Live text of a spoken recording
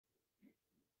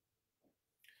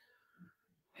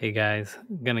Hey guys,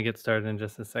 gonna get started in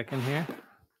just a second here.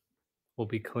 We'll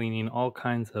be cleaning all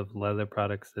kinds of leather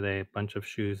products today, a bunch of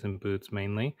shoes and boots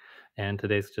mainly. And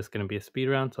today's just gonna be a speed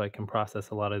round so I can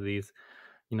process a lot of these,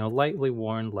 lightly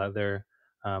worn leather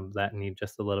that need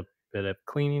just a little bit of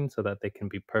cleaning so that they can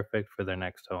be perfect for their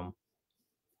next home.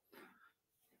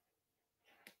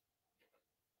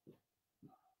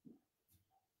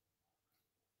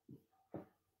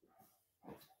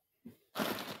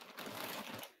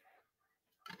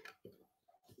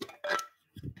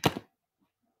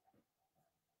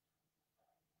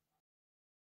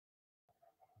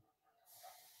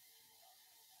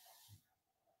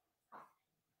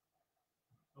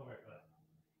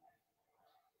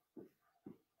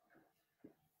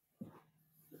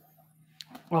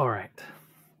 All right.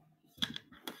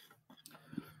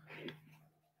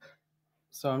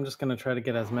 So I'm just gonna try to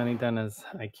get as many done as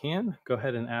I can. Go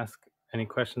ahead and ask any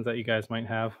questions that you guys might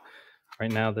have.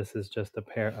 Right now, this is just a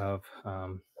pair of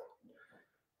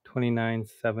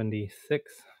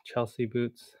 2976 Chelsea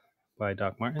boots by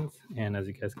Doc Martens. And as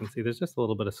you guys can see, there's just a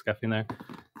little bit of scuffing there.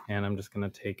 And I'm just going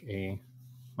to take a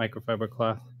microfiber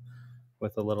cloth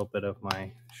with a little bit of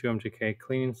my Shoe MGK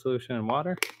cleaning solution and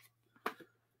water.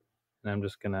 And I'm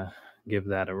just going to give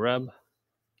that a rub.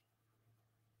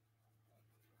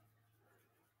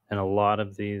 And a lot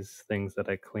of these things that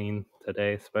I clean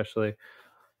today, especially,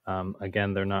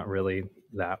 again, they're not really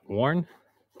that worn.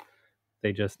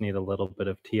 They just need a little bit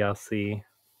of TLC.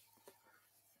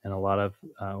 And a lot of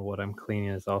what I'm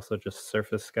cleaning is also just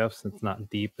surface scuffs. It's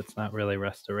not deep. It's not really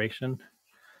restoration.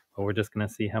 But we're just going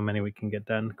to see how many we can get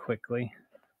done quickly.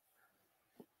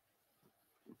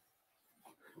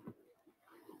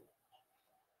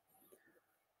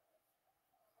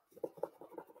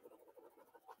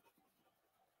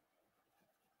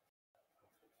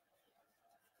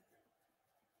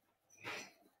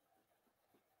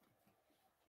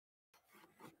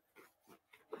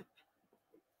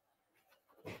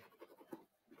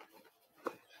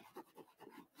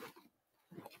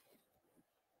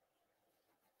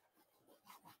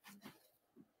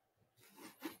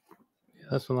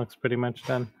 Yeah, this one looks pretty much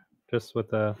done, just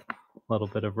with a little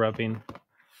bit of rubbing.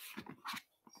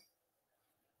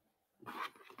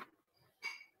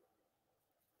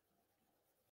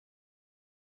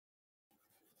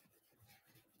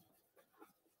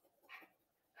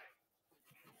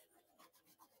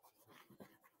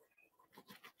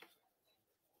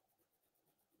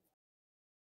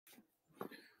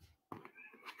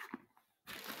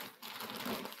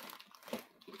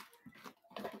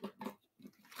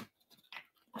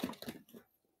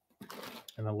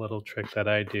 And a little trick that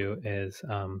I do is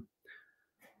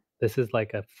this is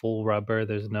like a full rubber.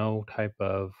 There's no type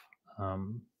of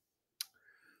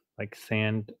like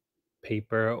sand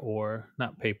paper, or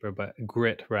not paper, but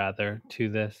grit rather, to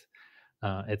this.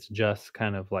 It's just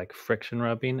kind of like friction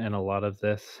rubbing, and a lot of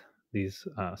these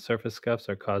surface scuffs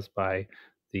are caused by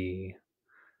the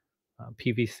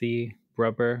PVC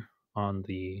rubber on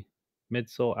the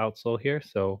midsole, outsole here.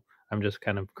 So I'm just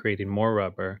kind of creating more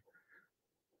rubber,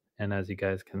 and as you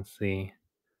guys can see,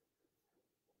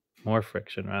 more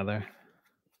friction rather.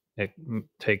 It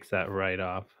takes that right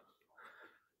off.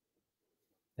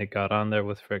 It got on there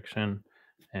with friction,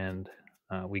 and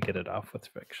we get it off with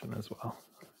friction as well.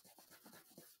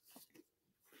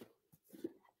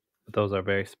 But those are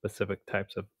very specific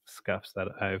types of scuffs that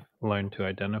I've learned to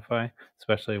identify,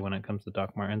 especially when it comes to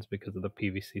Doc Martens because of the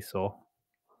PVC sole.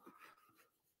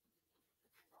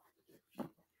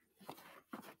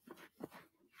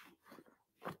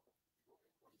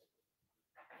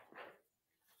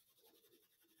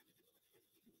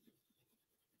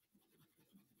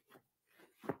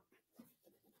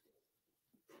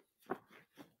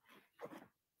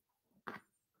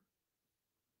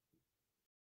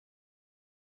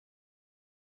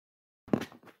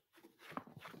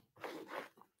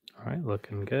 All right,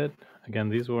 looking good. Again,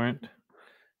 these weren't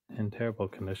in terrible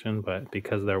condition, but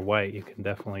because they're white, you can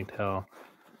definitely tell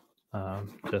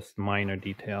just minor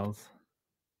details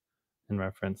in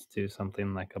reference to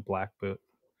something like a black boot.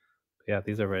 But yeah,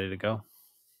 these are ready to go.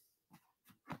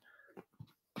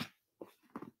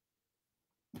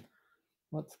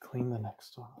 Let's clean the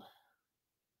next one.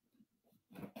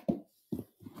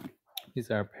 These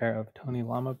are a pair of Tony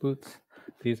Lama boots.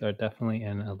 These are definitely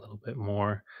in a little bit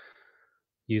more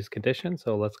used condition,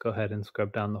 so let's go ahead and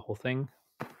scrub down the whole thing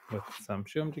with some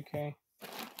Shoe MGK.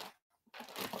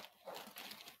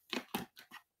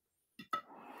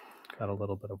 Got a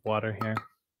little bit of water here.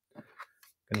 I'm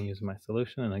going to use my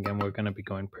solution, and again, we're going to be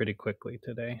going pretty quickly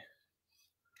today.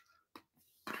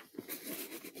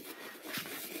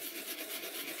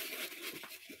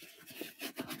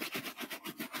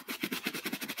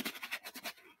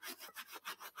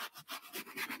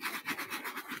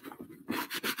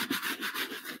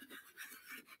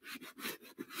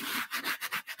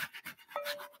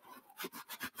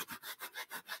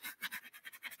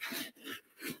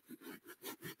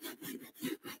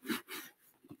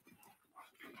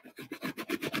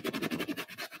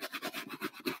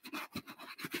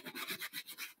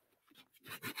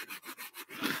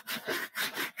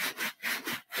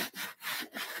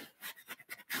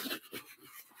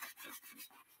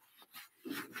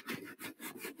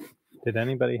 Did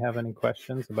anybody have any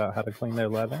questions about how to clean their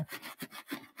leather?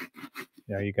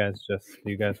 Yeah, do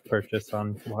you guys purchase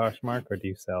on Poshmark or do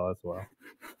you sell as well?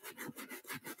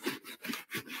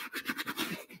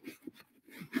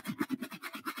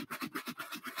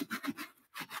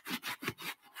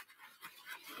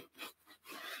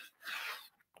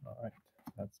 All right,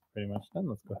 that's pretty much done.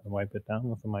 Let's go ahead and wipe it down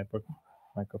with a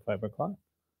microfiber cloth.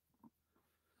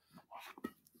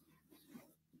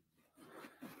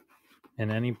 And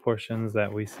any portions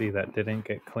that we see that didn't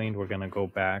get cleaned, we're going to go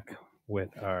back with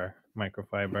our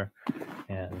microfiber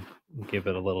and give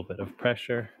it a little bit of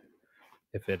pressure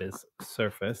if it is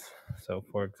surface. So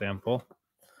for example,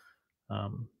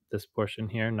 this portion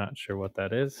here, not sure what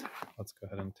that is. Let's go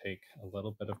ahead and take a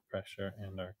little bit of pressure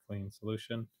and our clean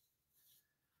solution.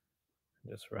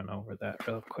 Just run over that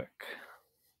real quick.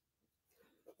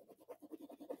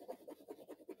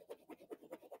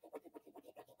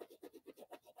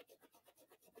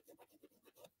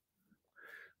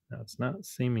 Now it's not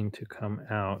seeming to come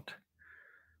out.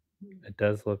 It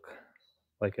does look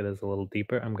like it is a little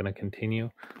deeper. I'm going to continue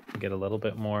to get a little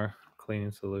bit more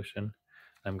cleaning solution.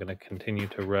 I'm going to continue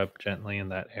to rub gently in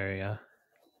that area.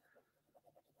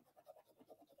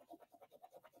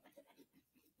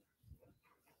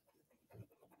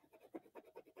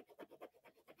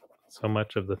 So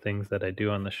much of the things that I do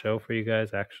on the show for you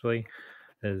guys actually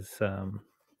is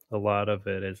a lot of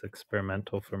it is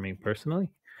experimental for me personally.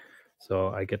 So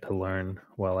I get to learn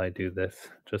while I do this,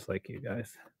 just like you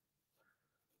guys.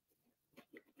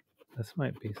 This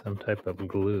might be some type of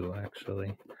glue,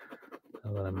 actually,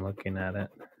 now that I'm looking at it.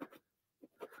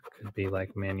 Could be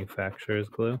like manufacturer's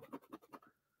glue.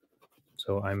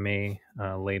 So I may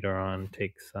later on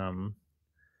take some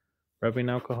rubbing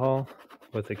alcohol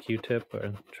with a Q-tip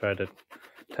and try to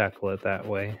tackle it that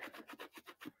way.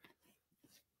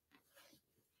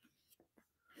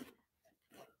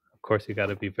 Of course, you got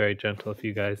to be very gentle if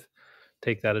you guys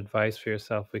take that advice for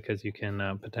yourself, because you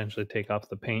can potentially take off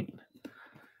the paint,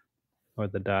 or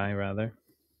the dye rather.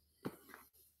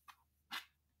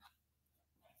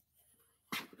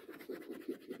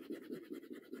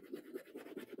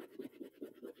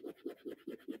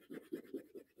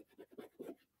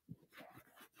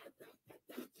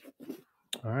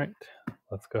 All right,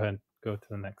 let's go ahead and go to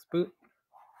the next boot.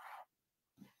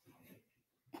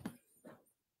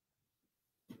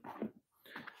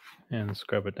 And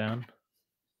scrub it down.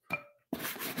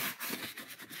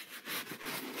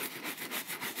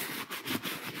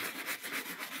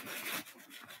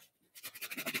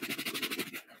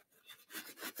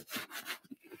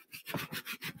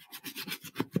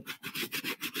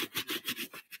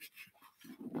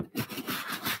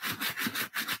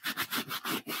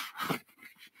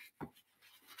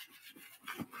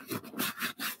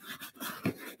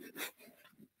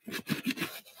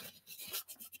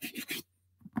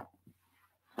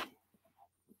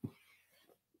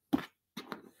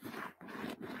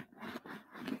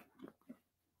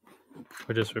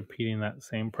 We're just repeating that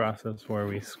same process where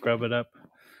we scrub it up,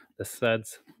 the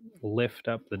suds lift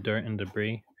up the dirt and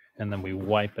debris, and then we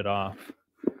wipe it off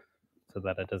so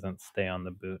that it doesn't stay on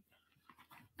the boot.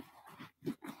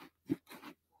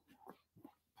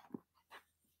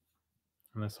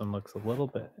 And this one looks a little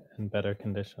bit in better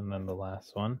condition than the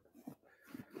last one.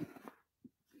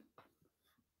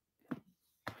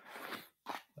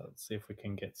 Let's see if we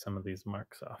can get some of these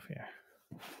marks off here.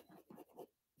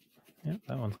 Yeah,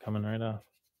 that one's coming right off.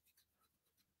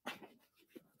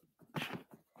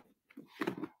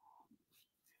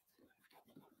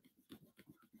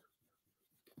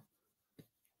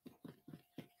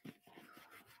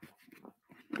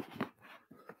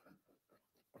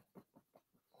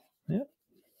 Yep.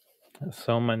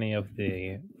 So many of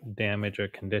the damage or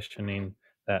conditioning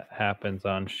that happens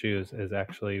on shoes is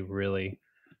actually really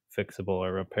fixable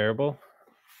or repairable.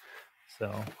 So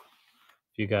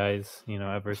if you guys,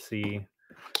 ever see,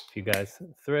 if you guys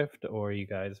thrift or you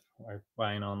guys are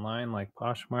buying online like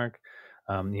Poshmark,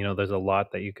 there's a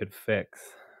lot that you could fix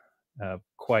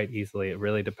quite easily. It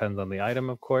really depends on the item,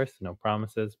 of course, no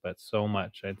promises, but so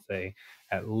much, I'd say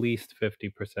at least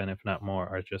 50%, if not more,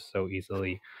 are just so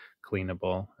easily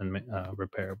cleanable and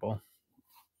repairable.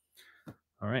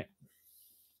 All right.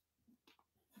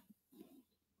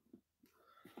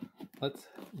 Let's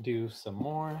do some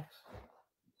more.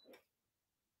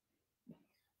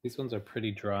 These ones are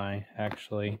pretty dry,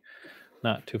 actually.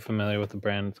 Not too familiar with the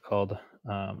brand. It's called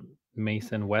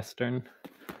Mason Western,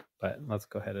 but let's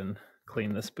go ahead and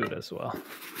clean this boot as well.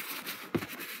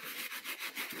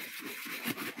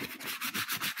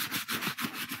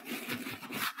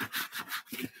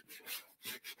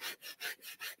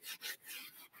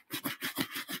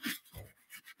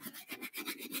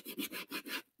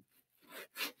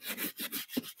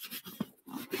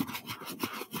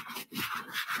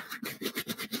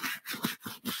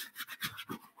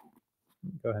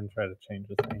 go ahead and try to change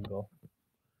this angle.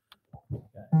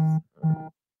 Okay.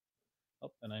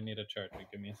 Oh, and I need a charger.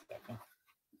 Give me a second.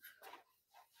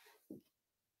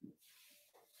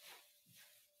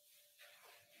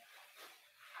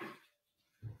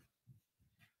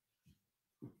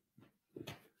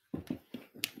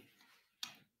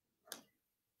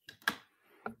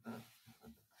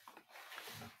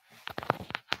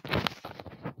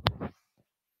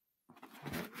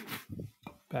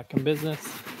 Back in business.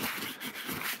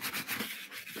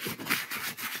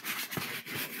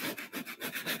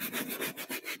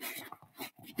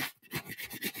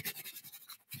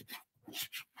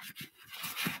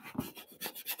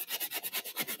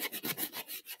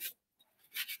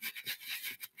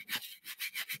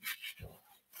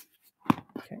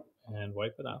 Okay, and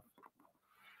wipe it off.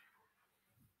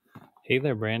 Hey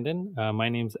there, Brandon. My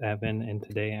name's Evan, and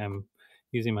today I'm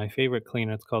using my favorite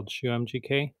cleaner. It's called Shoe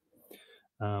MGK.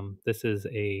 This is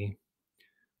a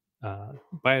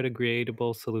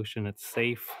biodegradable solution. It's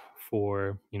safe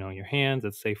for your hands.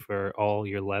 It's safe for all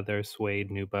your leather, suede,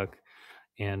 nubuck,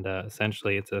 and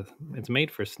essentially it's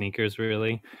made for sneakers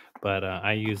really, but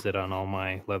I use it on all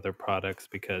my leather products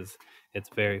because it's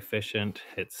very efficient.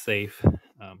 It's safe.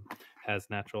 Has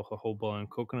natural jojoba and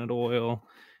coconut oil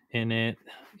in it,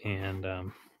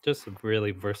 and just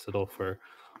really versatile for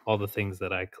all the things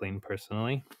that I clean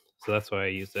personally. So that's why I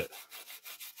use it.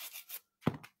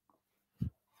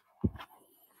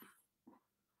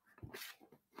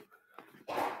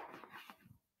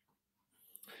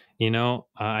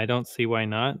 I don't see why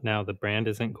not. Now, the brand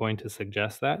isn't going to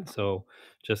suggest that, so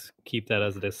just keep that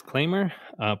as a disclaimer.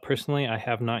 Personally, I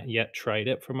have not yet tried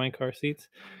it for my car seats.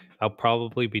 I'll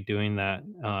probably be doing that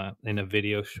in a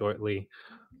video shortly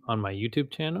on my YouTube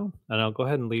channel, and I'll go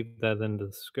ahead and leave that in the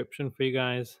description for you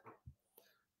guys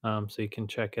so you can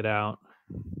check it out.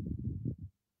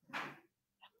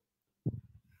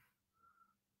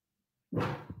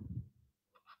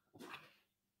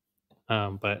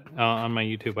 But on my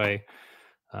YouTube, I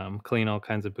clean all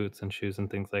kinds of boots and shoes and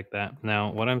things like that.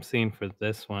 Now, what I'm seeing for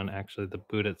this one, actually, the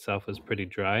boot itself is pretty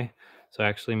dry, so I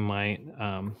actually might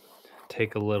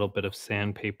take a little bit of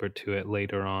sandpaper to it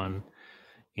later on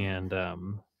and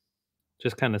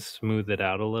just kind of smooth it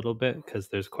out a little bit because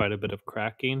there's quite a bit of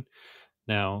cracking.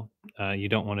 Now, you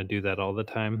don't want to do that all the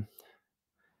time,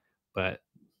 but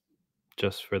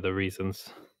just for the reasons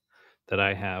that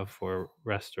I have for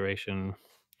restoration,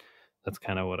 that's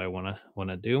kind of what I want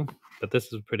to do. But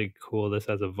this is pretty cool. This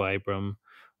has a Vibram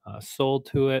sole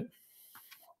to it.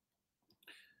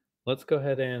 Let's go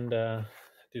ahead and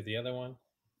do the other one.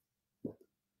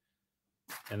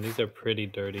 And these are pretty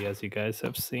dirty, as you guys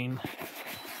have seen.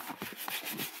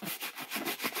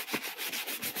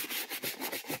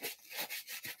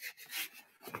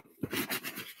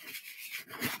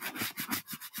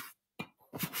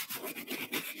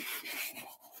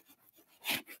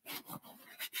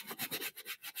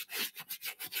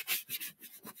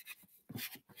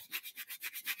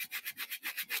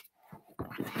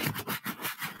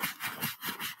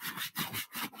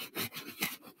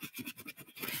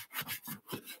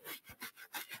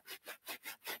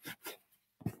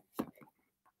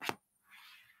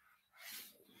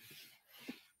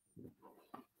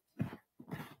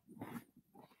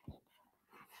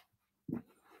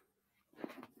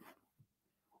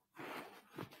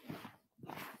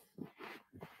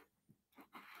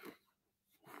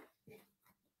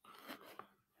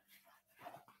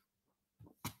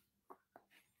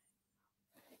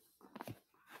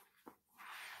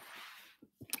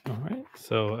 All right,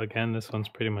 so again, this one's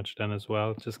pretty much done as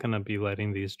well. Just gonna be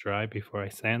letting these dry before I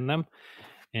sand them.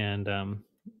 And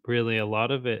really, a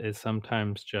lot of it is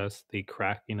sometimes just the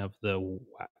cracking of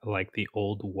like the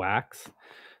old wax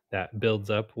that builds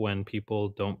up when people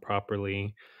don't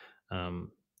properly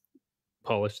um,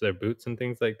 polish their boots and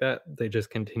things like that. They just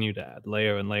continue to add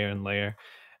layer and layer and layer.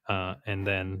 And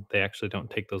then they actually don't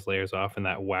take those layers off, and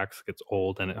that wax gets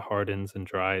old and it hardens and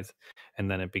dries,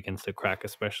 and then it begins to crack,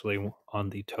 especially on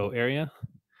the toe area.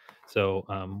 So,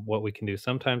 what we can do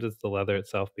sometimes it's the leather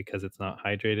itself because it's not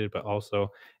hydrated, but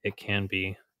also it can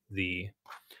be the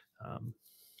um,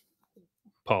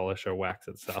 polish or wax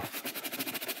itself.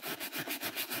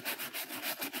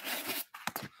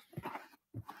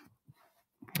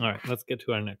 All right, let's get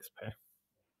to our next pair.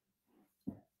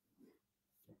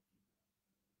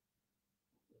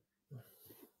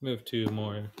 Move to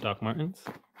more Doc Martens.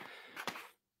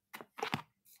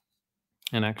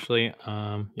 And actually,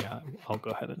 yeah, I'll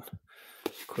go ahead and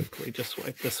quickly just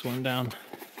wipe this one down.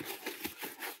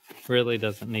 Really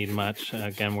doesn't need much.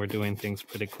 Again, we're doing things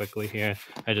pretty quickly here.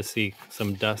 I just see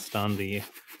some dust on the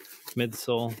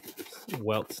midsole,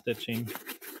 welt stitching.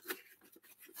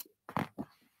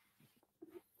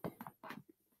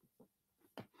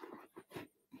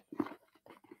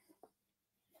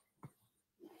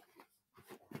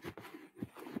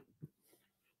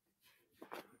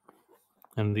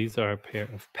 And these are a pair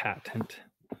of patent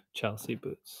Chelsea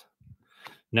boots.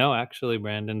 No, actually,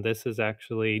 Brandon, this is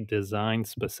actually designed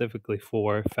specifically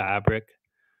for fabric,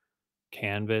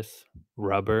 canvas,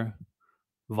 rubber,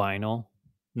 vinyl,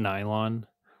 nylon,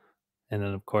 and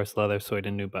then of course leather, suede,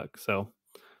 and nubuck. So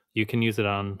you can use it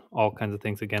on all kinds of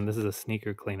things. Again, this is a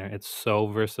sneaker cleaner. It's so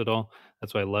versatile.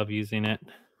 That's why I love using it.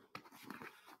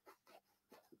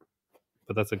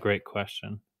 But that's a great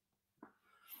question.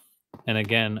 And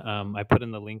again, I put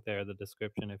in the link there in the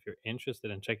description if you're interested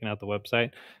in checking out the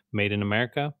website, Made in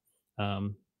America.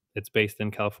 It's based in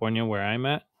California, where I'm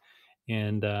at,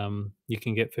 and you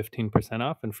can get 15%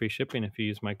 off and free shipping if you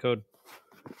use my code.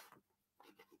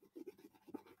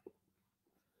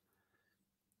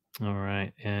 All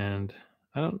right, and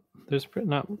there's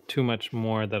not too much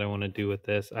more that I want to do with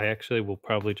this. I actually will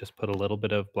probably just put a little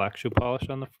bit of black shoe polish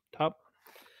on the top,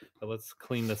 but let's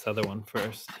clean this other one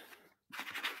first.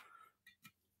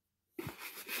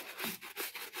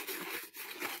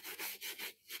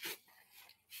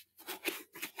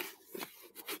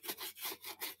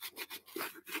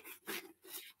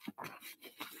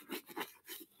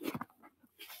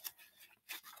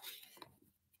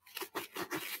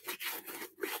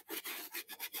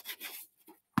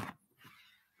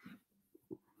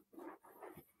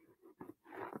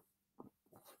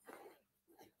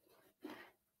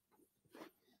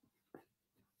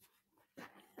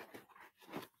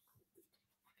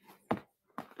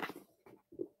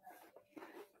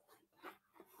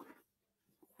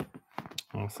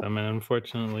 Awesome. And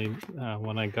unfortunately,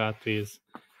 when I got these,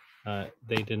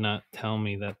 they did not tell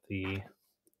me that the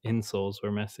insoles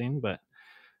were missing, but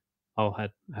I'll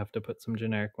have to put some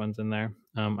generic ones in there.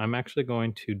 I'm actually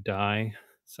going to dye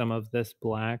some of this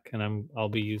black, and I'll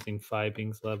be using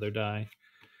Fibings leather dye.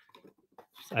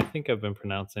 I think I've been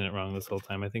pronouncing it wrong this whole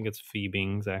time. I think it's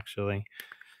Phoebings actually.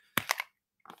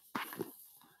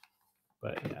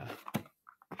 But yeah,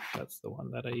 that's the one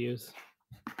that I use.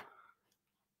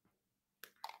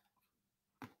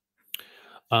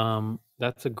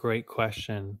 That's a great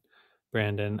question,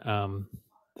 Brandon.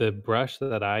 The brush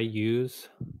that I use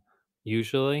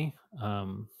usually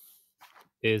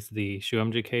is the Shu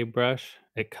MGK brush.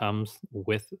 It comes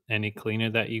with any cleaner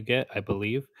that you get, I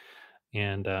believe.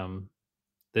 And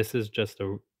this is just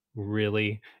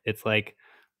it's like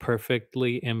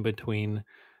perfectly in between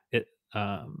it,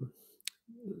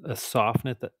 a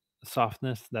softness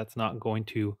that's not going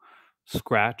to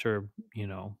scratch or,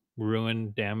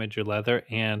 ruin, damage your leather,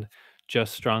 and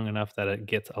just strong enough that it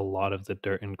gets a lot of the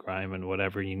dirt and grime and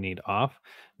whatever you need off.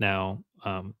 Now,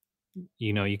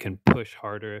 you can push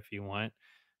harder if you want,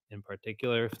 in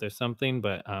particular if there's something,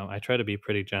 but I try to be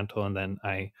pretty gentle, and then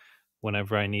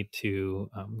whenever I need to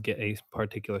get a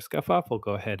particular scuff off, I'll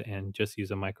go ahead and just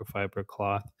use a microfiber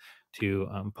cloth to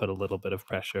put a little bit of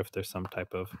pressure if there's some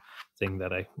type of thing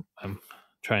that I'm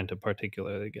trying to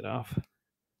particularly get off.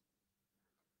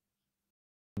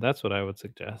 That's what I would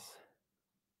suggest.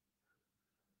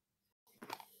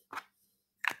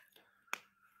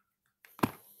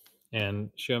 And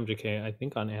Shu MGK, I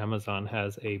think on Amazon,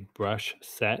 has a brush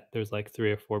set. There's like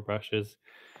 3 or 4 brushes,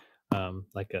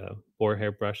 like a boar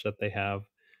hair brush that they have,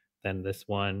 then this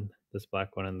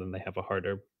black one, and then they have a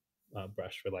harder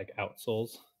brush for like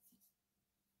outsoles.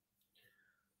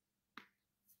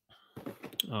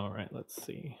 All right, let's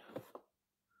see.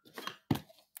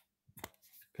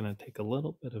 Gonna take a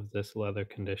little bit of this leather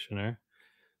conditioner.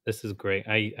 This is great.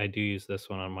 I do use this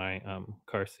one on my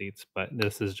car seats, but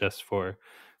this is just for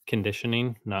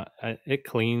conditioning. Not it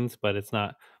cleans, but it's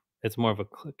not. It's more of a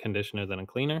conditioner than a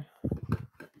cleaner.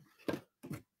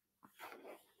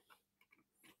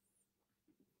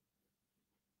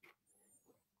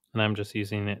 And I'm just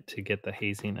using it to get the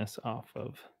haziness off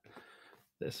of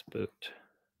this boot.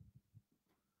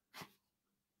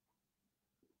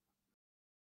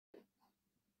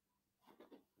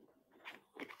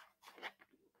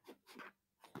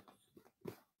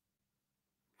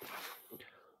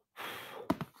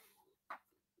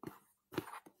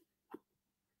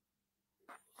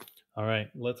 All right,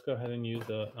 let's go ahead and use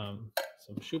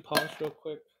some shoe polish real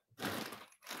quick.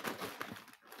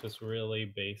 Just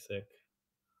really basic,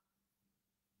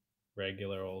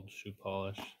 regular old shoe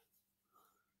polish.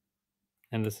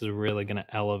 And this is really going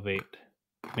to elevate,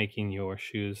 making your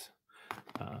shoes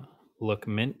look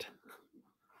mint.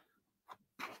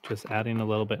 Just adding a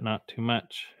little bit, not too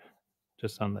much,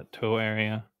 just on the toe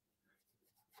area.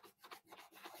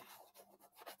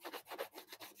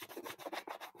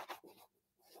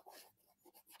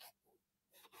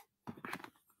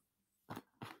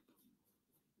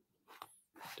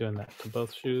 Doing that to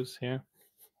both shoes here.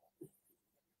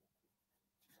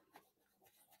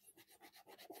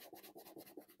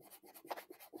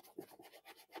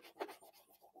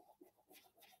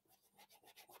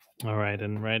 All right,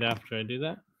 and right after I do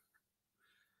that,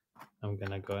 I'm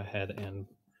gonna go ahead and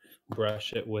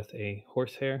brush it with a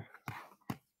horsehair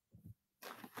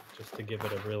just to give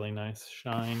it a really nice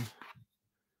shine.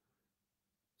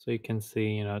 So you can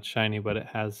see, it's shiny, but it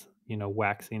has,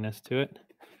 waxiness to it.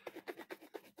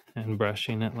 And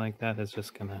brushing it like that is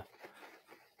just gonna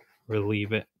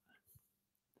relieve it.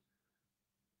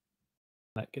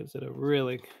 That gives it a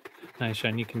really nice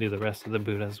shine. You can do the rest of the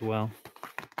boot as well.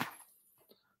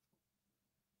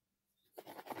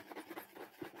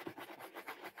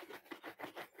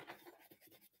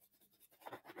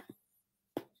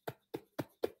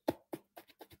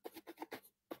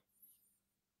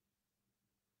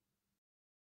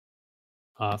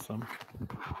 Awesome.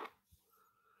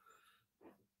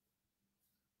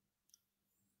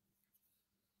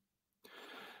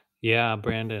 Yeah,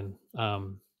 Brandon.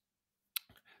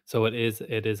 So it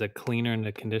is a cleaner and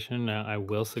a conditioner. Now I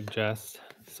will suggest.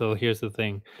 So here's the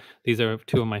thing. These are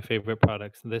two of my favorite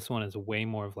products. This one is way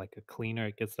more of like a cleaner.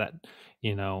 It gets that,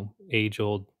 age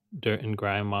old dirt and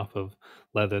grime off of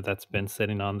leather that's been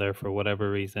sitting on there for whatever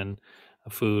reason,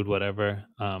 food, whatever.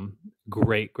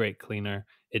 Great cleaner.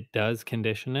 It does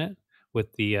condition it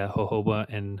with the jojoba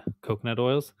and coconut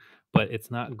oils, but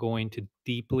it's not going to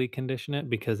deeply condition it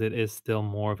because it is still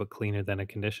more of a cleaner than a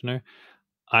conditioner.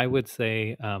 I would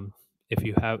say,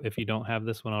 if you don't have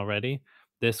this one already,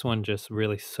 this one just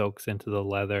really soaks into the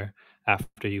leather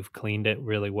after you've cleaned it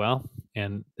really well,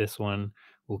 and this one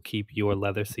will keep your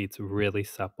leather seats really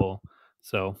supple.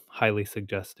 So, highly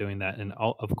suggest doing that. And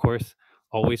of course,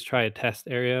 always try a test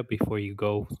area before you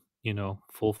go,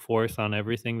 full force on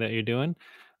everything that you're doing,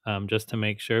 just to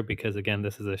make sure. Because again,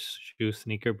 this is a shoe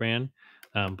sneaker brand,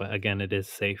 but again, it is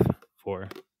safe for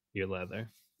your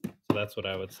leather. So that's what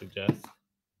I would suggest.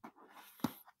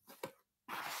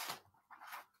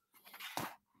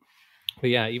 But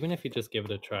yeah, even if you just give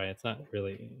it a try, it's not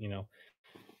really,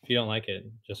 if you don't like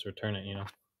it, just return it.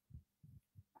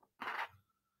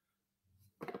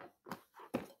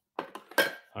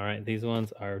 All right, these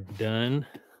ones are done.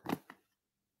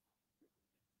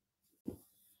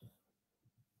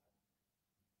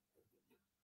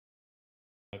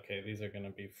 Okay, these are going to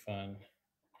be fun.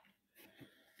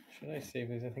 Should I save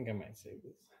these? I think I might save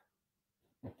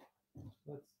these.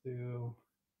 Let's do.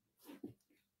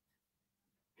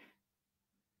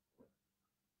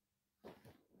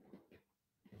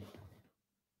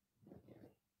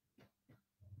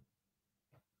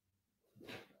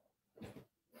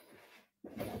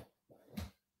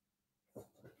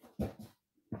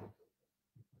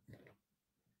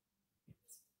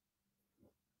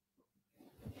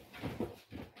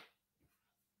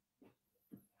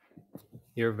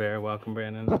 You're very welcome,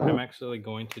 Brandon. I'm actually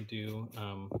going to do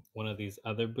one of these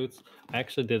other boots. I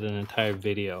actually did an entire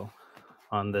video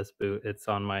on this boot. It's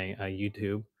on my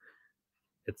YouTube.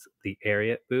 It's the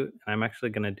Ariat boot. And I'm actually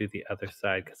going to do the other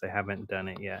side because I haven't done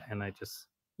it yet. And I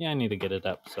need to get it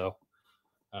up. So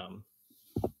um,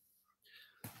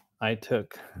 I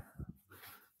took,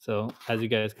 so as you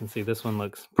guys can see, this one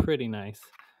looks pretty nice,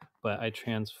 but I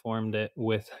transformed it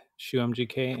with Shoe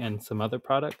MGK and some other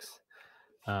products,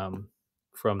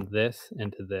 from this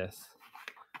into this.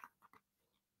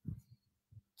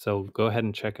 So go ahead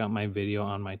and check out my video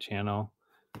on my channel.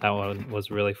 That one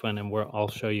was really fun, and I'll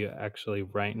show you actually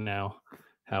right now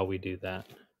how we do that.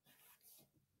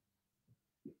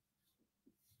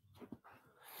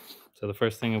 So the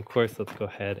first thing, of course, let's go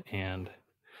ahead and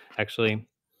actually,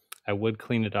 I would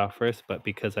clean it off first, but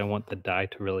because I want the dye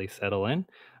to really settle in,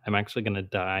 I'm actually going to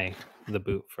dye the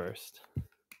boot first.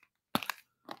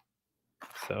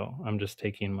 So I'm just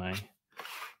taking my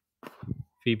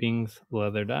Fiebing's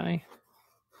leather dye.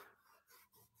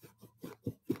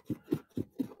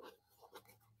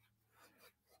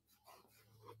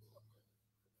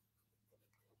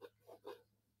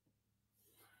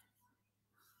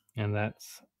 And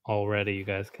that's already, you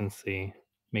guys can see,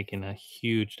 making a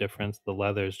huge difference. The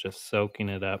leather is just soaking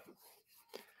it up.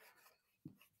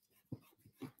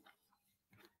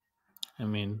 I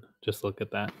mean, just look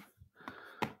at that.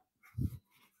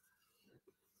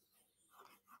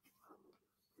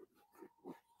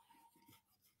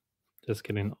 Just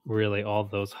getting really all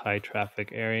those high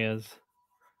traffic areas.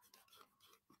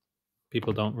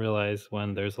 People don't realize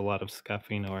when there's a lot of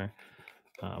scuffing or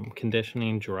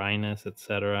conditioning, dryness,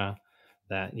 etc.,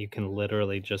 that you can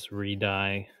literally just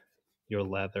re-dye your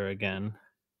leather again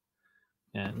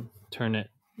and turn it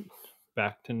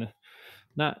back to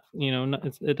not,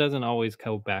 it doesn't always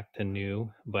go back to new,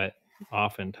 but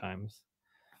oftentimes,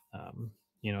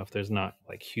 if there's not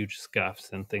like huge scuffs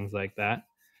and things like that,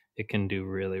 it can do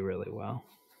really well.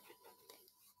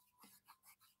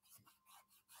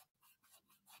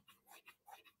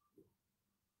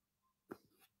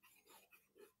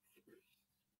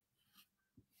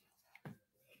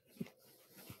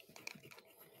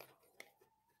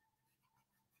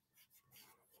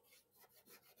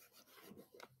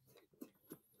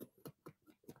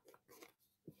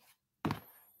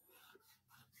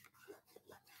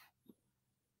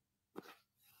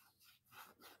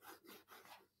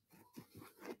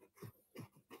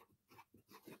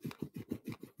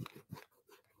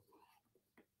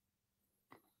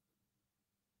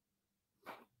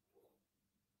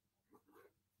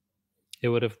 It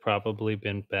would have probably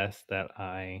been best that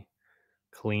I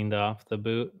cleaned off the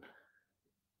boot,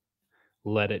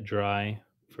 let it dry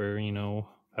for,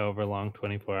 however long,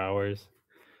 24 hours,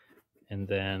 and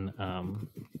then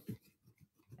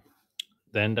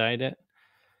dyed it.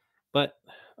 But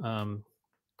um,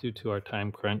 due to our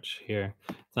time crunch here,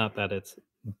 it's not that it's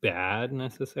bad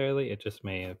necessarily. It just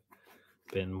may have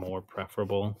been more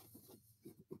preferable.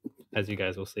 As you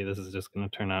guys will see, this is just going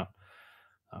to turn out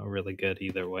really good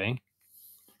either way.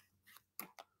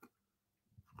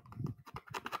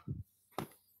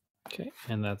 Okay,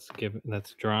 and that's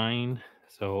drying.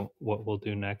 So what we'll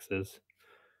do next is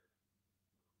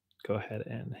go ahead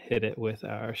and hit it with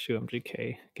our Shoe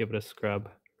MGK. Give it a scrub.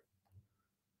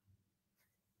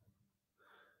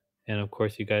 And of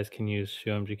course, you guys can use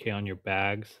Shoe MGK on your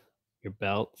bags, your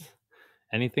belts,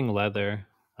 anything leather,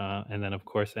 and then of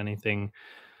course anything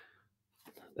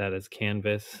that is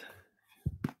canvas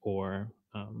or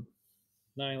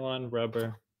nylon,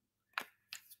 rubber.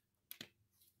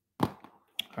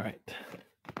 All right.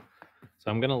 So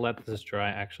I'm gonna let this dry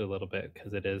actually a little bit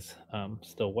because it is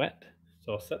still wet.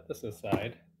 So I'll set this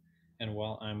aside, and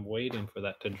while I'm waiting for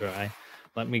that to dry,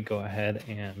 let me go ahead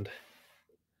and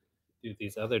do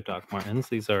these other Doc Martens.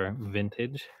 These are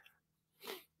vintage,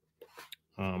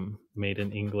 made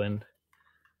in England.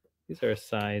 These are a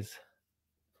size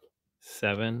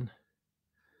 7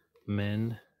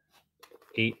 men,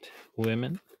 8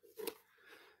 women.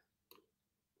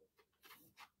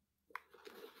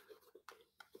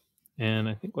 And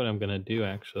I think what I'm gonna do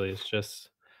actually is just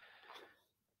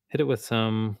hit it with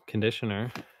some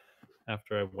conditioner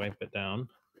after I wipe it down.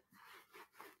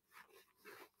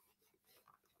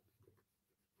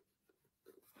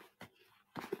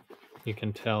 You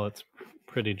can tell it's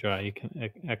pretty dry.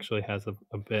 It actually has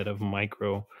a bit of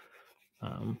micro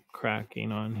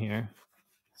cracking on here.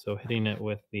 So hitting it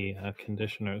with the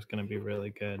conditioner is going to be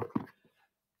really good.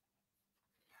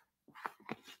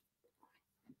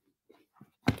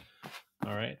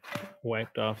 All right,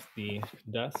 wiped off the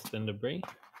dust and debris.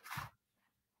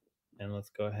 And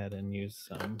let's go ahead and use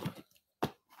some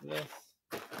of this.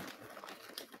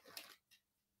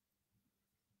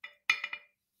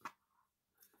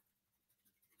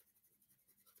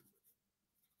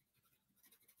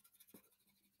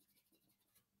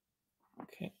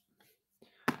 Okay.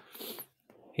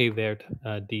 Hey there,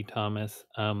 D. Thomas.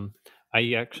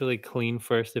 I actually clean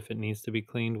first if it needs to be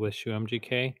cleaned with Shoe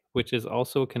MGK, which is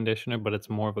also a conditioner, but it's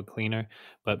more of a cleaner.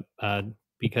 But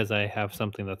because I have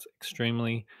something that's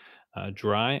extremely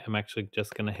dry, I'm actually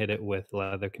just going to hit it with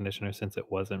leather conditioner since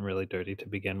it wasn't really dirty to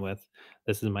begin with.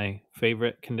 This is my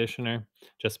favorite conditioner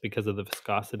just because of the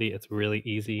viscosity. It's really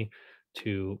easy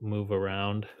to move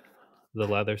around, the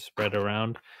leather spread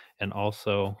around, and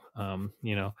also,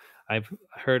 I've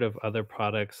heard of other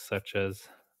products such as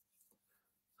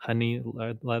honey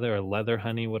leather or leather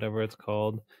honey, whatever it's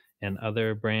called, and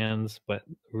other brands, but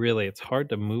really it's hard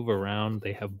to move around.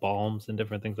 They have balms and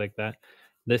different things like that.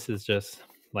 This is just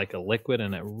like a liquid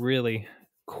and it really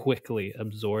quickly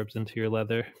absorbs into your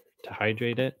leather to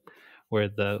hydrate it, where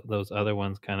those other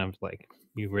ones kind of like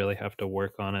you really have to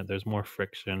work on it. There's more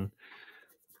friction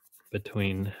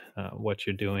between what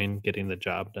you're doing, getting the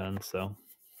job done. So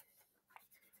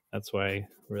that's why I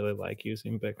really like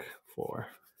using Bic 4.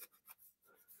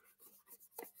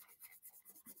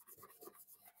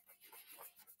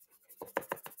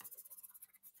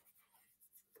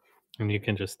 And you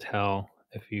can just tell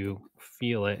if you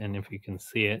feel it and if you can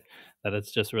see it that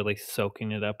it's just really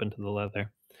soaking it up into the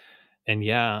leather. And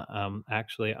yeah,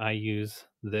 actually, I use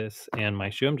this and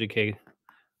my Shoe MGK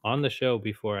on the show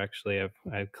before. Actually,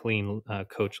 I've cleaned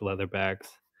Coach leather bags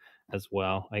as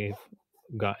well. I've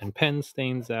gotten pen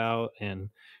stains out and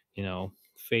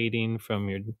fading from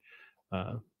your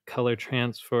uh, color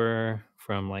transfer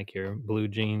from like your blue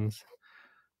jeans.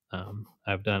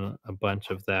 I've done a bunch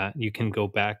of that. You can go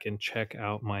back and check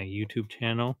out my YouTube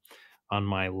channel on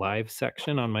my live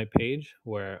section on my page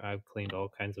where I've cleaned all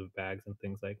kinds of bags and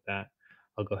things like that.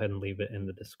 I'll go ahead and leave it in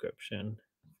the description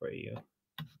for you.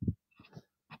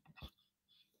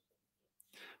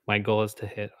 My goal is to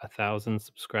hit 1,000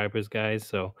 subscribers, guys.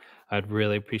 So I'd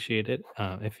really appreciate it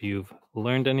if you've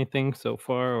learned anything so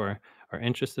far or are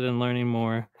interested in learning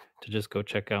more, to just go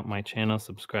check out my channel,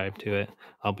 subscribe to it.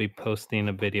 I'll be posting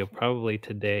a video probably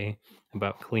today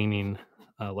about cleaning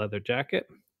a leather jacket.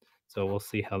 So we'll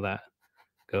see how that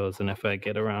goes and if I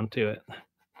get around to it.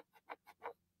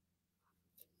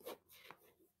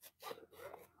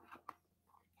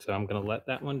 So I'm going to let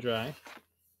that one dry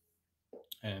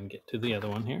and get to the other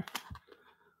one here.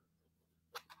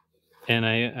 And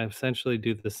I essentially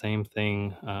do the same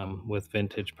thing with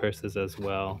vintage purses as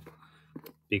well.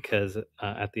 because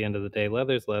at the end of the day,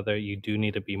 leather's leather. You do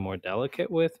need to be more delicate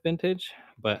with vintage,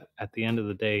 but at the end of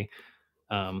the day,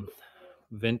 um,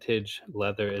 vintage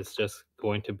leather is just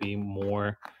going to be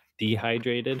more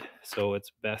dehydrated. So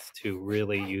it's best to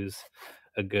really use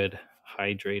a good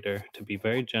hydrator to be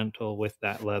very gentle with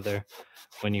that leather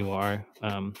when you are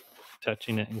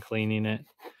touching it and cleaning it.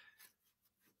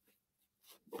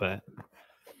 But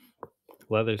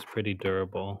leather's pretty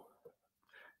durable.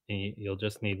 And you'll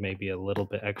just need maybe a little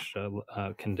bit extra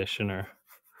conditioner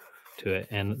to it.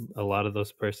 And a lot of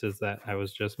those purses that I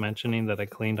was just mentioning that I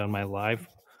cleaned on my live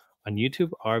on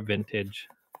YouTube are vintage.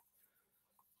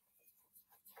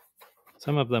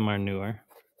 Some of them are newer.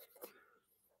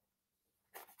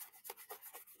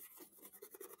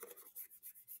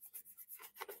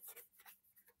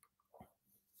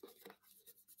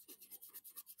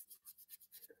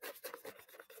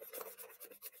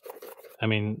 I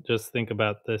mean, just think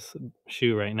about this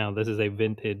shoe right now. This is a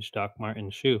vintage Doc Marten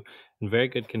shoe in very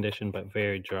good condition, but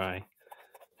very dry.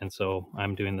 And so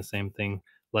I'm doing the same thing.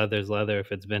 Leather's leather.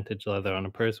 If it's vintage leather on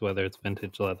a purse, whether it's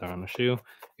vintage leather on a shoe,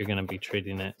 you're going to be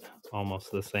treating it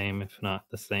almost the same, if not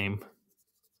the same.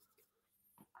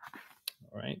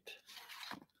 All right.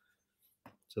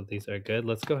 So these are good.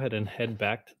 Let's go ahead and head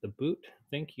back to the boot.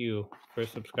 Thank you for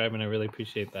subscribing. I really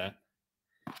appreciate that.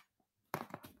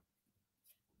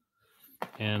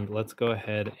 And let's go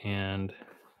ahead and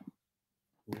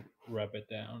rub it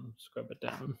down, scrub it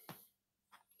down.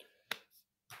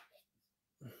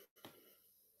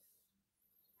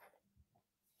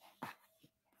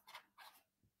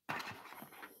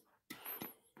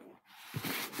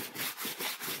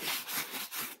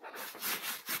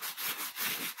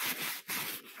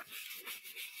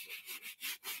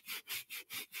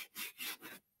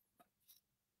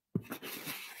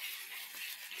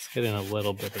 It's getting a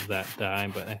little bit of that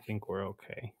dye, but I think we're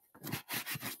okay.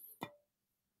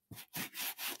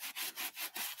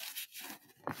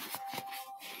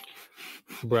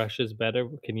 Brush is better.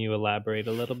 Can you elaborate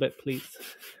a little bit, please?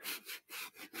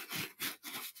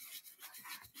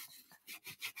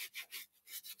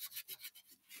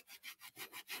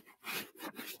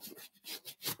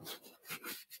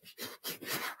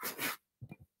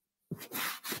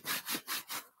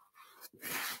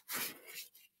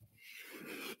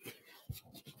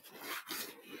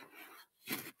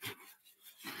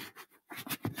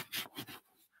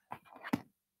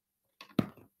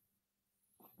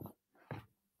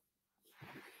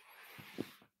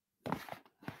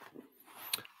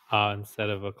 Instead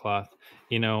of a cloth.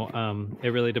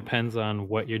 It really depends on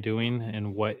what you're doing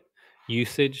and what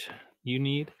usage you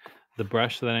need. The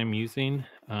brush that I'm using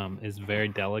is very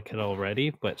delicate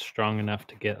already, but strong enough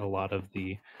to get a lot of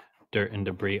the dirt and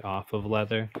debris off of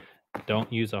leather.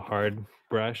 Don't use a hard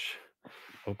brush,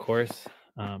 of course.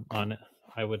 On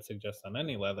I would suggest on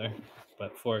any leather,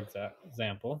 but for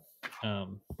example,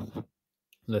 um,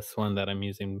 this one that I'm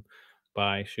using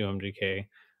by Shoe MGK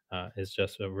is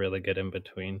just a really good in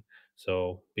between.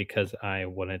 So because I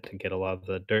wanted to get a lot of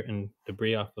the dirt and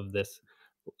debris off of this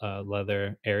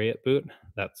leather Ariat boot,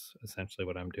 that's essentially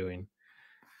what I'm doing.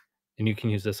 And you can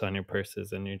use this on your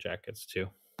purses and your jackets too,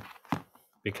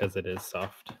 because it is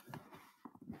soft.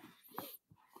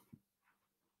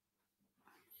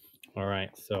 All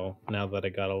right, so now that I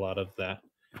got a lot of that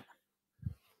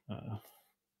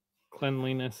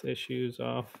cleanliness issues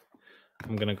off,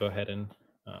 I'm gonna go ahead and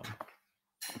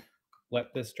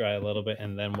let this dry a little bit,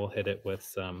 and then we'll hit it with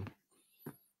some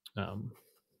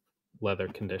leather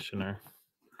conditioner.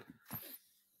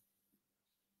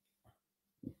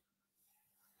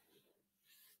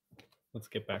 Let's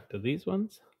get back to these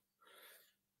ones.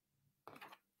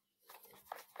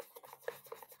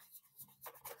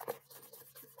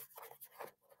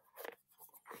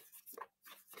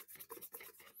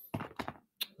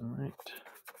 All right.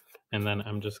 And then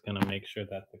I'm just going to make sure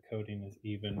that the coating is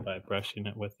even by brushing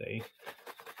it with a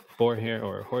boarhair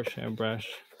or a horsehair brush.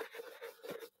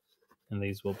 And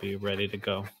these will be ready to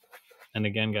go. And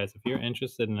again, guys, if you're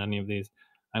interested in any of these,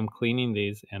 I'm cleaning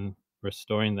these and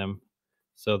restoring them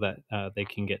so that they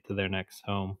can get to their next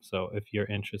home. So if you're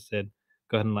interested,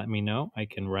 go ahead and let me know. I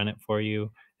can run it for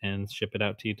you and ship it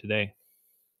out to you today.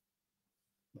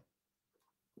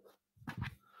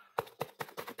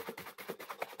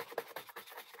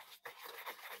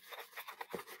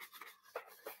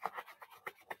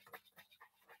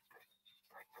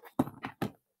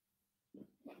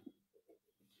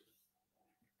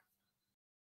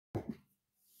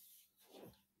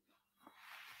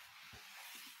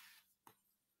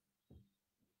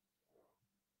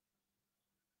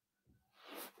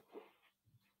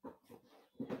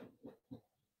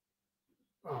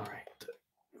 All right.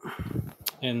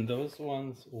 And those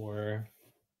ones were,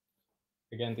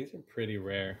 again, these are pretty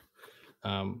rare.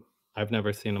 Um, I've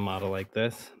never seen a model like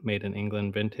this, made in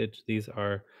England vintage. These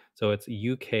are, so it's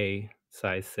UK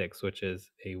size 6, which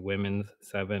is a women's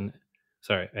 7,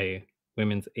 sorry, a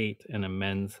women's 8 and a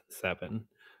men's 7,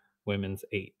 women's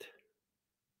 8.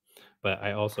 But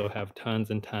I also have tons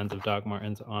and tons of Doc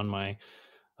Martens on my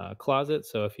closet.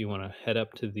 So if you want to head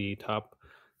up to the top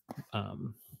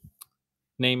um,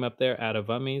 name up there, Out of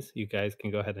Ummies, you guys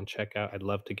can go ahead and check out. I'd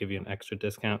love to give you an extra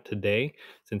discount today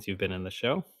since you've been in the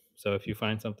show. So if you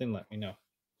find something, let me know.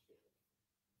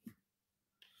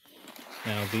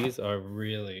 Now these are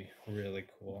really, really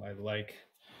cool. I like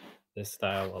this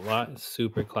style a lot. It's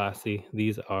super classy.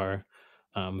 These are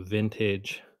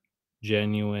vintage,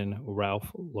 genuine Ralph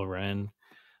Lauren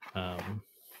um,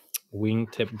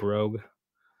 wingtip brogue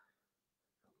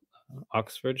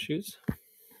Oxford shoes.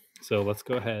 So let's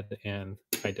go ahead and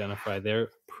identify. They're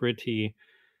pretty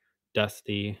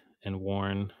dusty and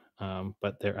worn,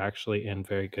 but they're actually in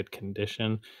very good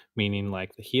condition, meaning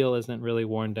like the heel isn't really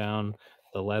worn down.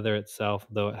 The leather itself,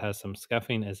 though it has some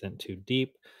scuffing, isn't too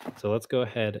deep. So let's go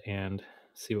ahead and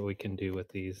see what we can do with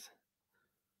these.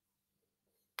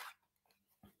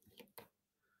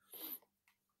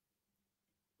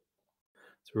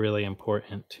 It's really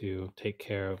important to take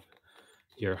care of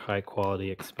your high quality,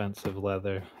 expensive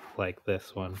leather like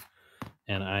this one.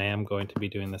 And I am going to be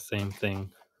doing the same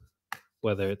thing,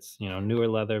 whether it's, newer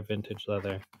leather, vintage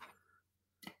leather.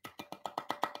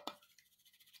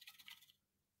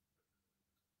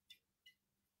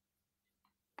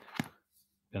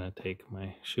 Gonna take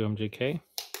my Shoe MGK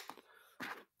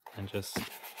and just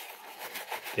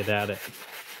get at it.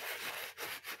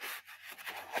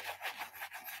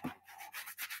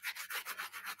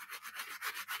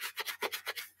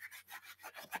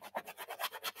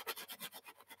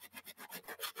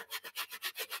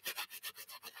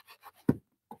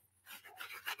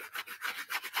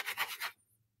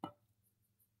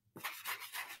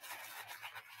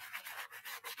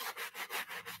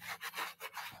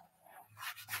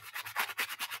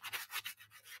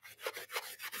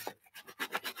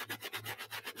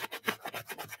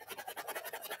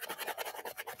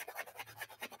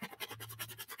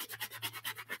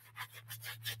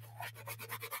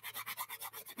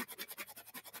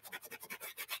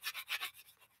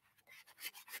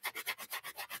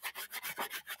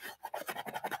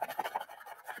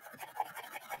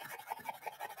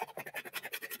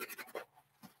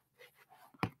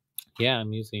 Yeah,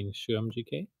 I'm using Shoe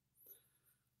MGK.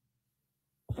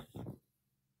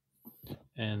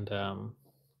 And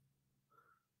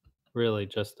really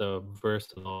just a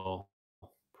versatile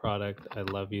product. I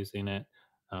love using it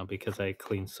because I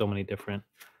clean so many different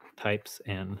types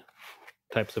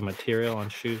of material on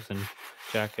shoes and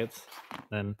jackets.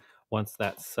 Then once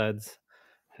that suds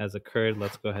has occurred,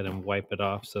 let's go ahead and wipe it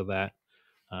off so that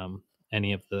um,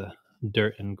 any of the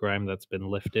dirt and grime that's been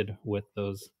lifted with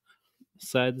those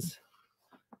suds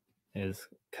is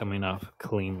coming off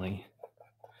cleanly.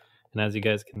 And as you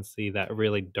guys can see, that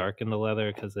really darkened the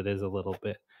leather because it is a little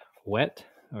bit wet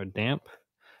or damp,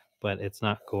 but it's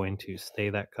not going to stay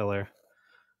that color.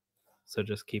 So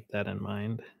just keep that in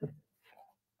mind.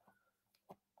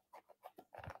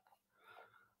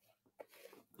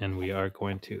 And we are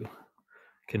going to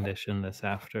condition this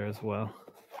after as well.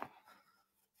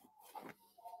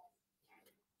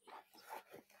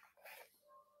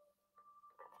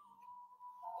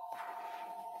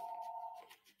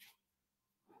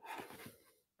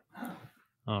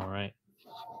 All right.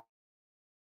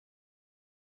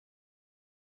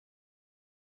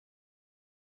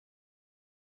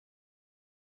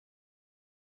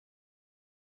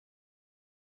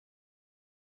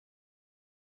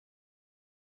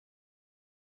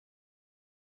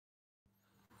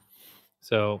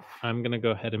 So I'm going to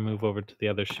go ahead and move over to the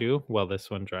other shoe while this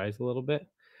one dries a little bit.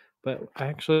 But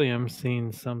actually, I'm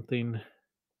seeing something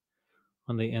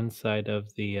on the inside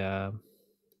of the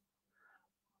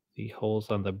holes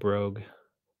on the brogue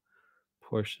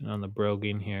portion on the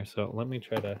broguing here. So let me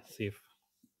try to see if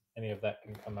any of that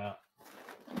can come out.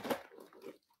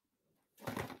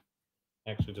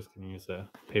 Actually, just going to use a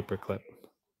paper clip.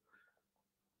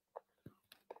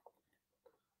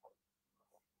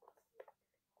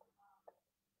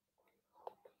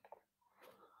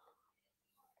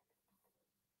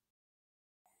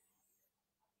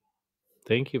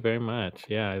 Thank you very much.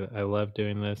 Yeah, I love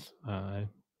doing this. I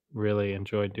really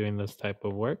enjoy doing this type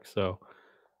of work. So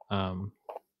um,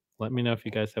 let me know if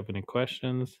you guys have any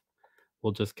questions.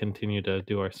 We'll just continue to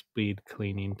do our speed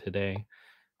cleaning today.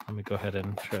 Let me go ahead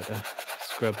and try to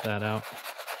scrub that out.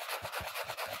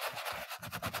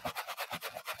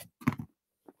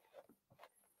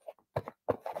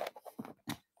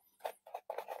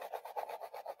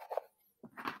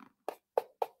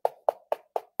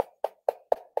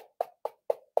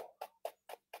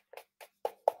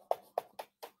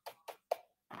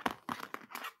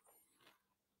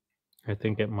 I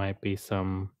think it might be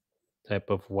some type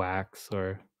of wax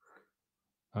or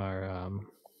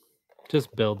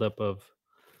just buildup of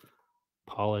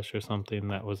polish or something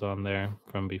that was on there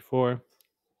from before.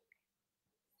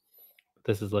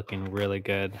 This is looking really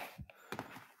good.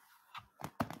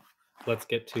 Let's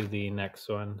get to the next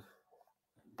one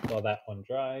while that one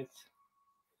dries.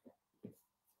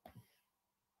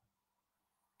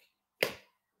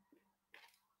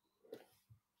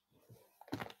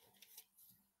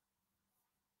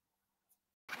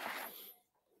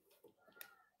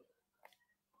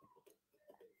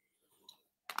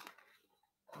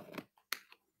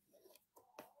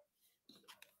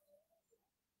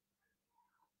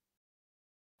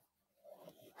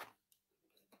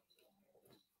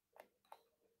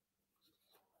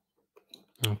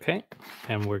 Okay,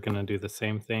 and we're gonna do the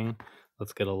same thing.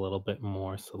 Let's get a little bit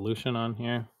more solution on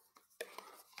here.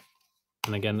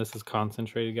 And again, this is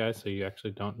concentrated, guys, so you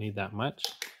actually don't need that much.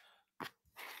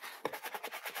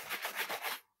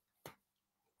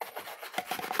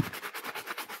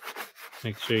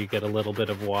 Make sure you get a little bit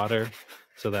of water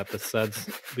so that the suds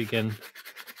begin.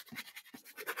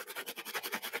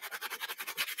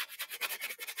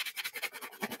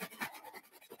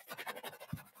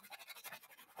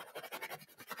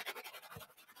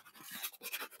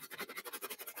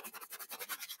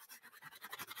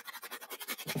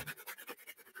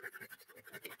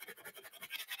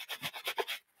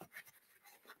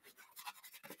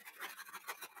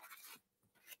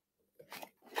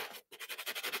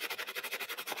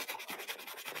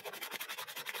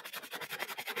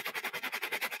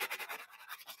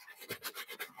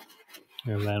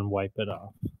 And then wipe it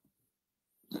off.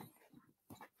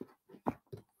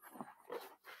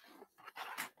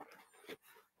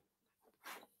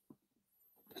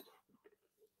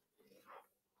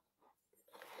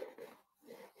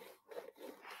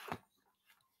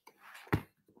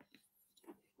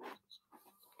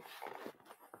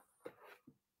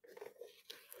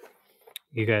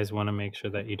 You guys want to make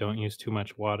sure that you don't use too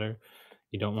much water.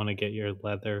 You don't want to get your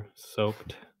leather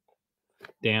soaked.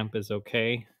 Damp is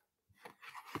okay.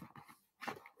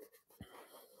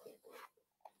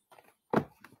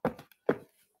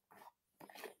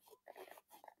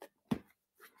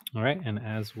 All right, and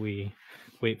as we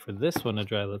wait for this one to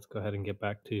dry, let's go ahead and get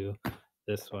back to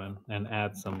this one and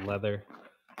add some leather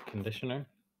conditioner.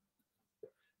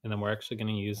 And then we're actually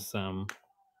going to use some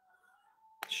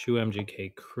Shu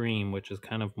MGK cream, which is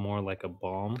kind of more like a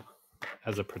balm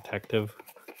as a protective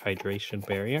hydration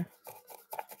barrier.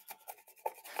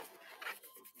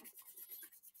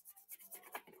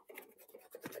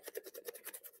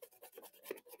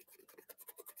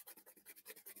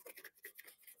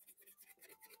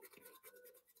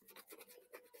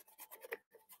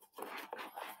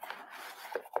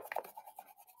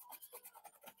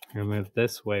 And with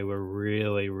this way, we're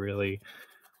really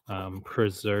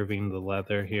preserving the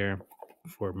leather here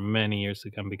for many years to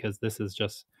come, because this is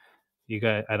just, you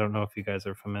guys, I don't know if you guys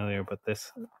are familiar, but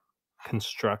this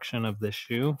construction of this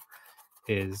shoe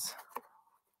is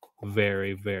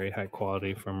very high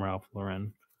quality from Ralph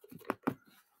Lauren.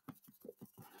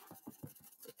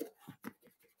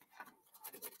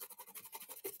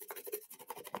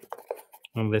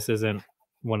 And this isn't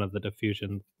one of the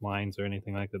diffusion lines or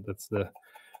anything like that. That's the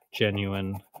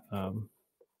genuine,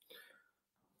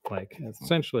 like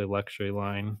essentially luxury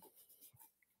line.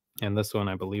 And this one,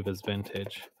 I believe, is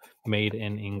vintage, made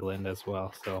in England as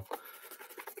well. So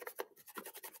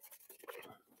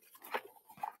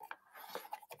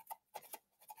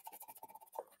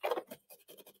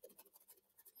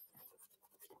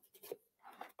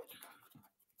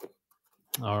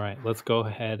all right, let's go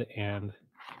ahead and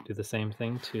do the same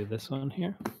thing to this one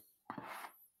here.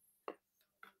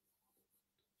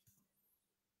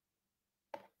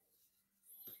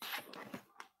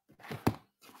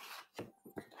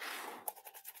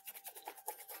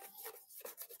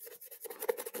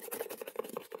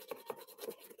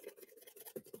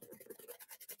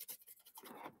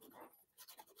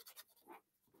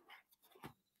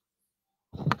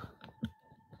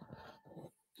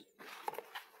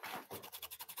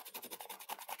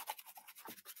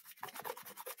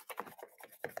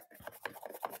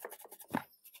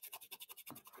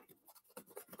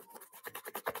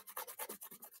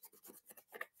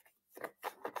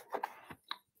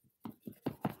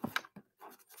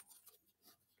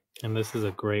 And this is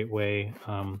a great way,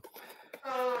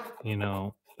 you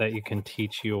know, that you can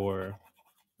teach your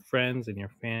friends and your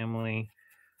family,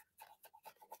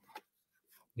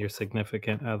 your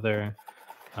significant other,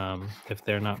 if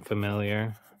they're not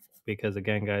familiar. Because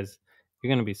again, guys, you're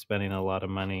going to be spending a lot of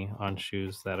money on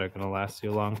shoes that are going to last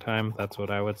you a long time. That's what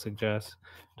I would suggest.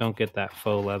 Don't get that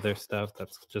faux leather stuff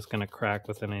that's just going to crack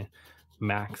within a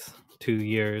max 2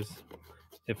 years,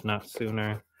 if not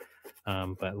sooner.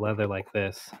 But leather like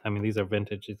this, I mean, these are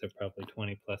vintage. These are probably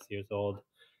 20 plus years old,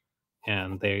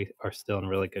 and they are still in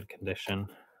really good condition.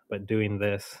 But doing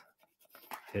this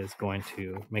is going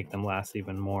to make them last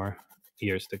even more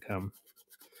years to come.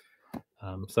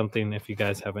 Something, if you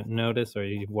guys haven't noticed or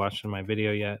you've watched my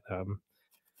video yet,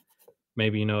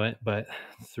 maybe you know it, but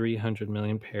 300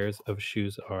 million pairs of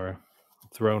shoes are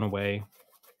thrown away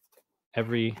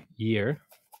every year.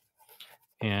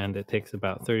 And it takes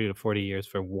about 30 to 40 years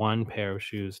for one pair of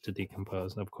shoes to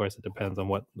decompose. Of course, it depends on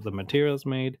what the material is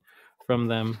made from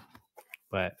them,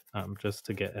 but just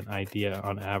to get an idea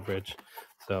on average.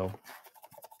 So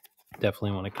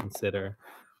definitely want to consider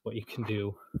what you can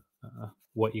do,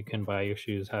 what you can buy your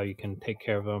shoes, how you can take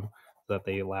care of them so that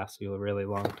they last you a really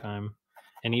long time.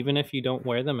 And even if you don't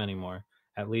wear them anymore,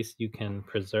 at least you can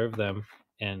preserve them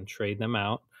and trade them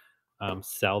out,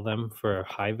 sell them for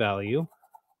high value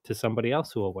to somebody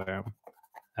else who will wear them.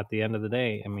 At the end of the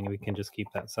day, I mean, we can just keep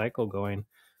that cycle going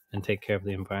and take care of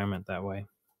the environment that way.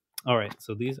 All right,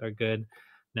 so these are good.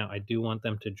 Now I do want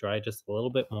them to dry just a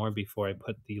little bit more before I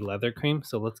put the leather cream.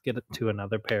 So let's get to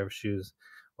another pair of shoes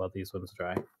while these ones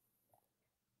dry.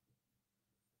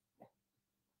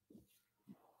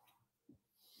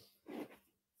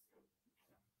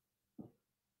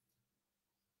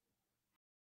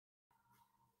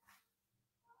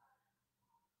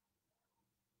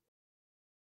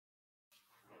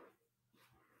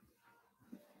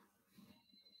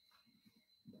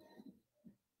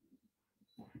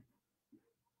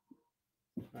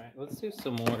 All right, let's do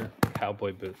some more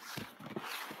cowboy boots.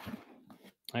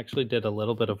 I actually did a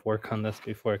little bit of work on this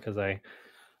before because I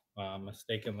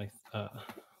mistakenly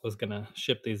was gonna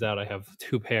ship these out. I have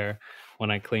two pair.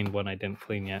 One I cleaned, one I didn't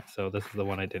clean yet. So this is the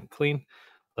one I didn't clean.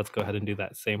 Let's go ahead and do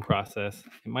that same process.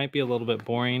 It might be a little bit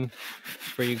boring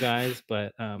for you guys,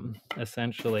 but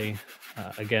essentially,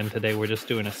 again, today we're just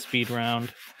doing a speed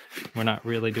round. We're not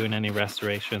really doing any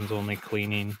restorations, only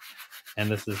cleaning. And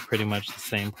this is pretty much the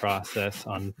same process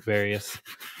on various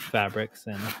fabrics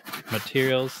and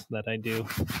materials that I do.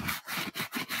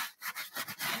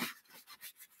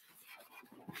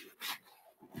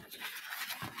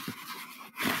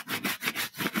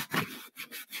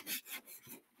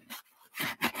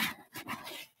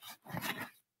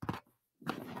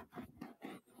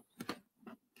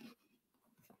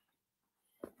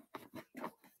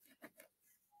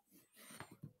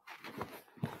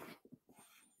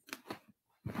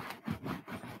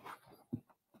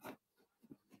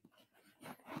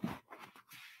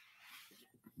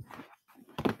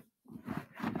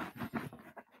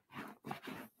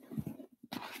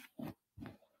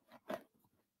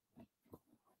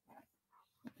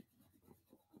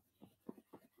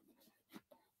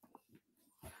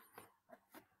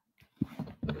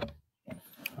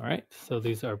 All right, so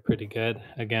these are pretty good.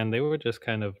 Again, they were just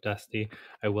kind of dusty.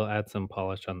 I will add some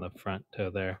polish on the front toe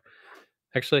there.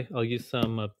 Actually, I'll use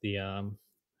some of the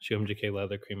GK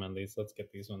leather cream on these. Let's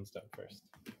get these ones done first.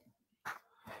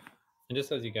 And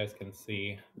just as you guys can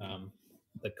see,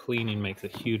 the cleaning makes a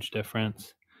huge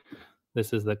difference.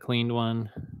 This is the cleaned one.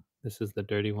 This is the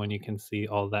dirty one. You can see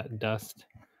all that dust,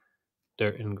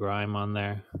 dirt, and grime on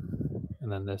there.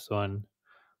 And then this one,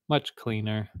 much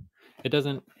cleaner. It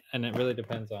doesn't, and it really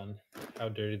depends on how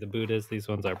dirty the boot is. These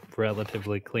ones are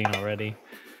relatively clean already.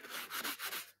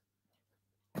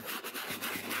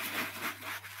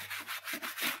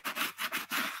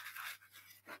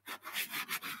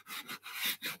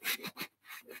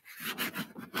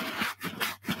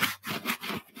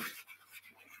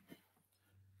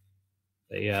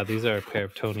 But yeah, these are a pair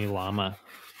of Tony Lama.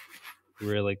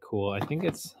 Really cool. I think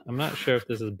it's, I'm not sure if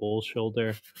this is bull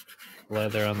shoulder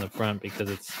leather on the front because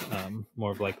it's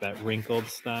more of like that wrinkled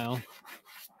style.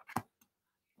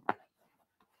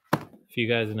 If you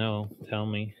guys know, tell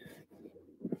me.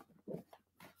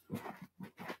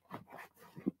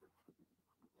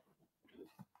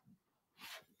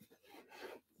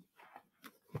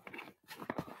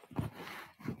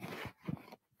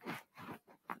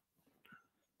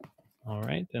 All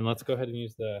right, then let's go ahead and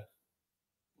use the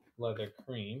leather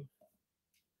cream.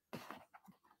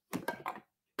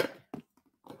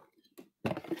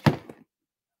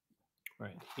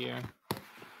 Right here.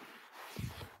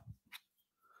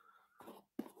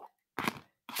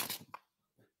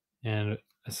 And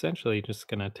essentially just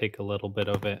gonna take a little bit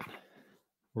of it,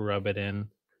 rub it in,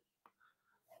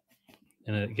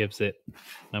 and it gives it,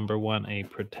 number one, a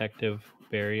protective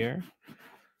barrier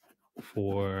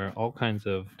for all kinds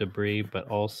of debris, but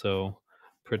also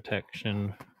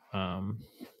protection,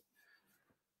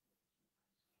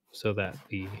 so that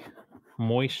the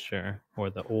moisture or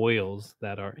the oils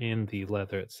that are in the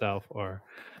leather itself are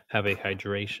have a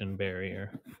hydration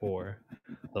barrier for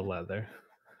the leather,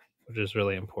 which is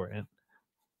really important,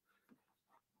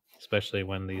 especially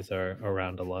when these are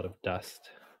around a lot of dust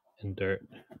and dirt.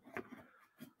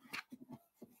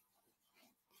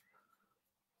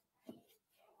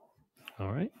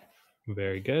 All right,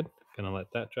 very good. Gonna let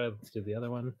that dry. Let's do the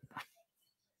other one.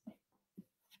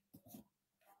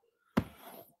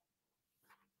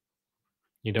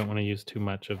 You don't want to use too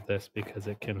much of this because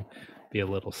it can be a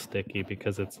little sticky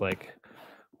because it's like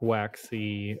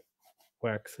waxy,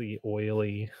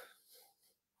 oily,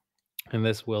 and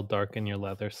this will darken your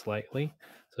leather slightly.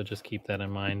 So just keep that in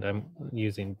mind. I'm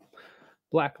using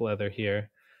black leather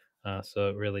here, so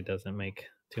it really doesn't make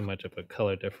too much of a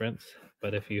color difference.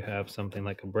 But if you have something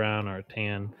like a brown or a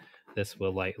tan, this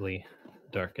will lightly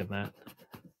darken that.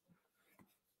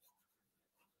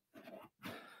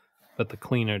 But the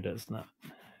cleaner does not.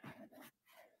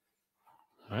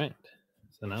 All right,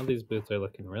 so now these boots are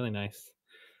looking really nice.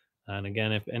 And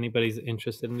again, if anybody's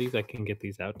interested in these, I can get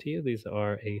these out to you. These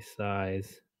are a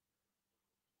size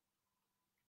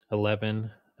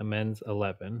 11, a men's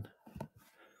 11,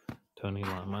 Tony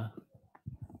Lama.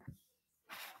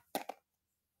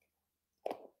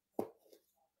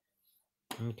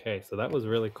 Okay, so that was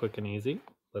really quick and easy.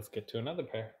 Let's get to another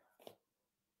pair.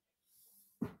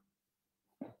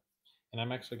 And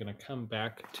I'm actually going to come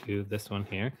back to this one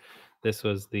here. This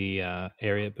was the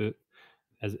Ariat boot.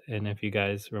 And if you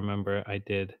guys remember, I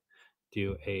did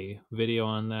do a video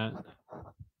on that.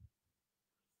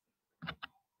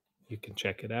 You can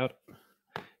check it out.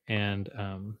 And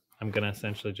I'm going to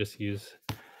essentially just use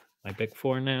my Bic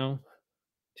 4 now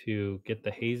to get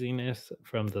the haziness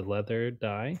from the leather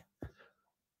dye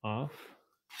off.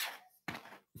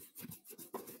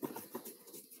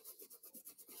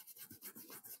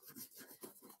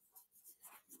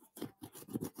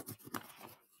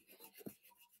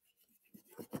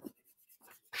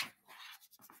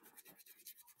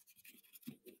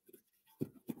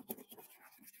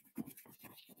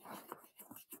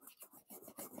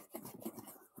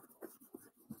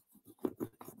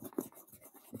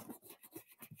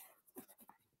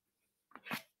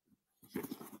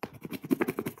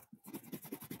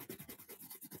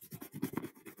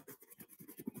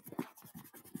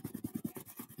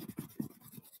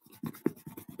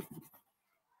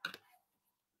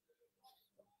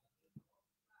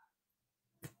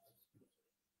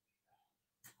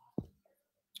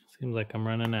 Seems like I'm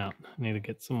running out. I need to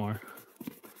get some more.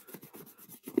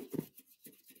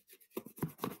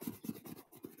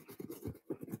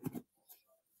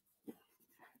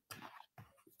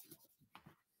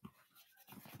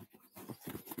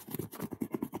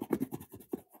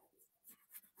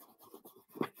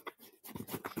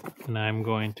 And I'm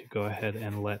going to go ahead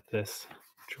and let this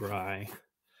dry,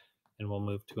 and we'll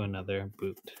move to another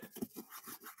boot.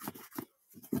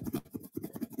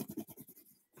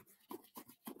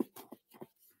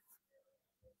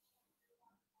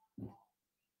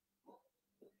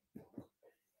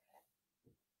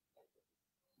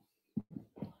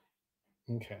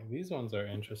 Okay, these ones are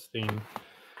interesting.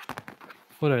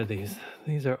 What are these?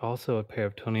 These are also a pair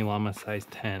of Tony Lama size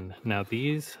 10. Now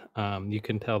these, you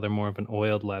can tell they're more of an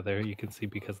oiled leather. You can see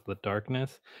because of the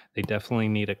darkness. They definitely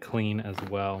need a clean as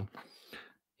well.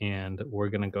 And we're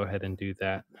going to go ahead and do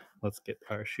that. Let's get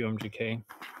our Shoe MGK.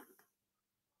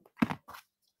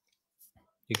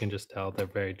 You can just tell they're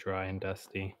very dry and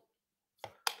dusty.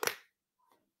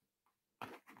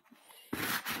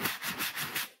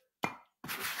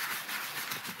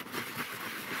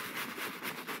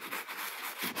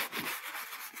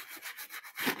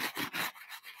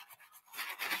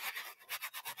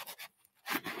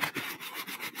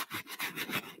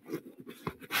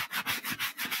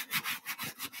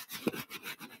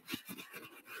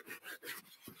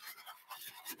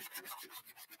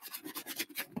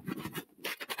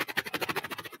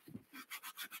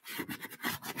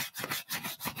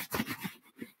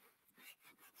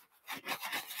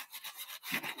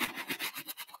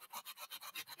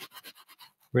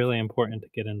 Really important to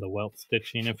get in the welt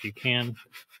stitching if you can.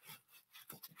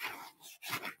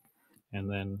 And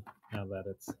then now that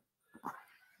it's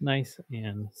nice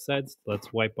and sudsed,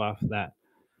 let's wipe off that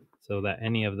so that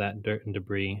any of that dirt and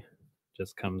debris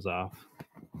just comes off.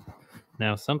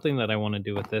 Now, something that I want to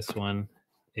do with this one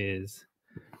is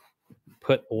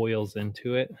put oils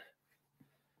into it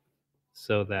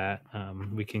so that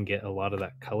we can get a lot of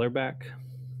that color back.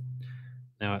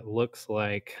 Now it looks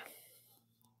like,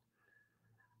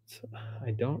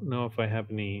 I don't know if I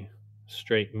have any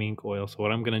straight mink oil. So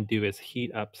what I'm going to do is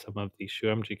heat up some of the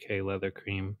Shuam GK leather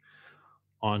cream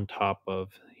on top of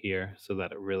here so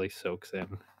that it really soaks in.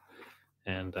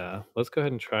 And let's go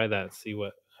ahead and try that, see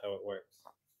how it works.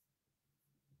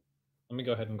 Let me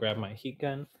go ahead and grab my heat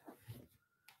gun.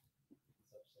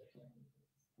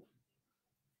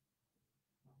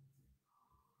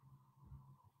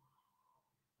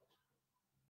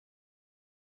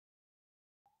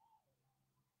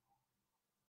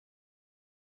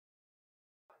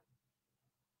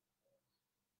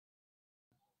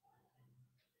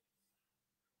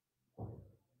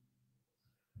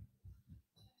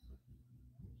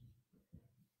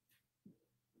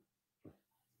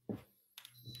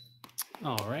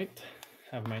 All right,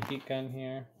 have my heat gun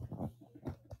here.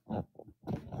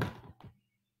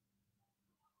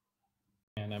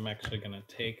 And I'm actually going to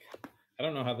take, I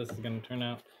don't know how this is going to turn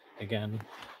out. Again,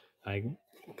 I'm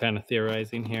kind of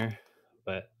theorizing here,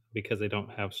 but because I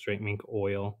don't have straight mink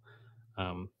oil,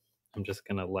 I'm just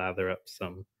going to lather up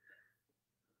some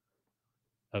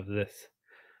of this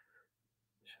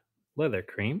leather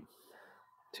cream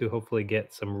to hopefully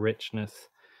get some richness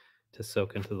to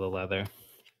soak into the leather.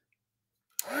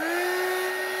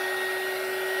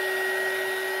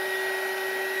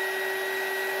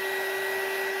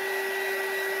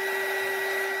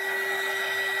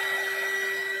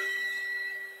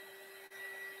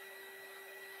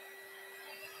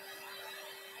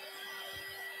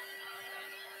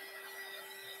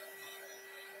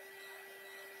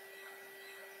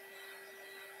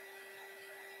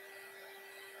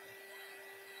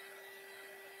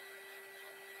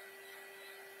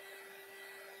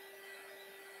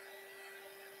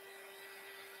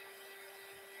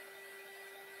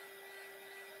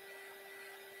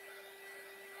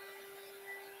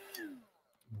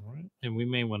 All right, and we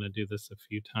may want to do this a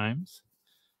few times.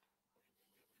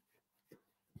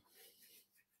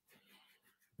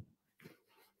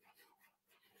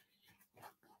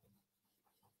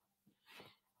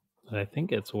 But I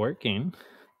think it's working,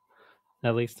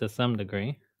 at least to some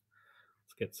degree.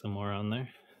 Let's get some more on there.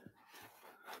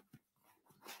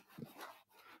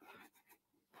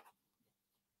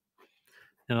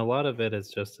 And a lot of it is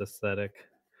just aesthetic,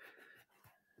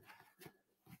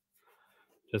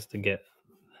 just to get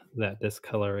that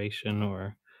discoloration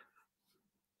or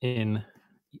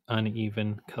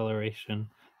uneven coloration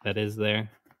that is there.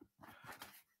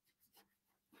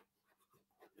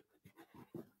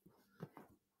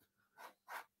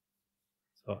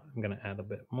 So I'm going to add a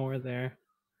bit more there.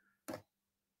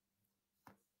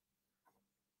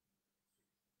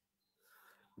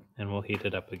 And we'll heat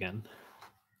it up again.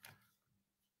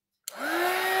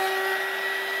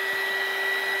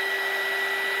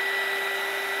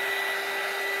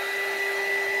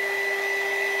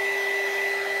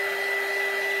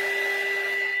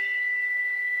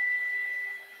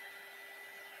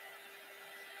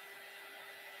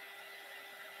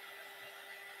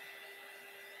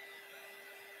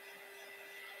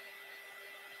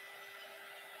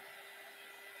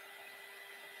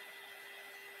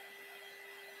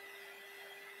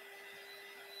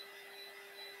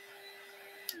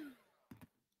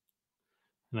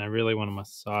 And I really want to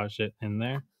massage it in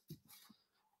there.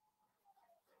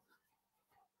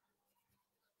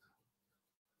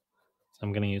 So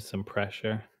I'm going to use some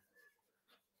pressure.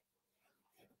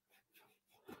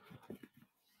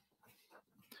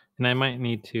 And I might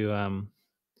need to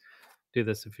do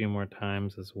this a few more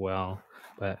times as well.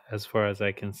 But as far as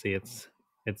I can see, it's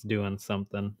doing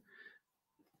something.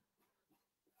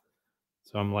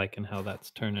 So I'm liking how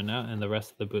that's turning out. And the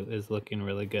rest of the boot is looking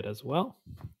really good as well.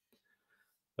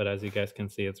 But as you guys can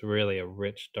see, it's really a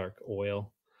rich, dark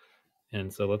oil.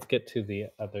 And so let's get to the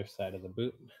other side of the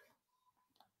boot.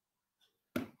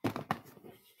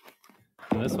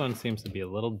 And this one seems to be a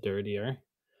little dirtier.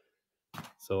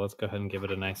 So let's go ahead and give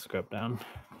it a nice scrub down.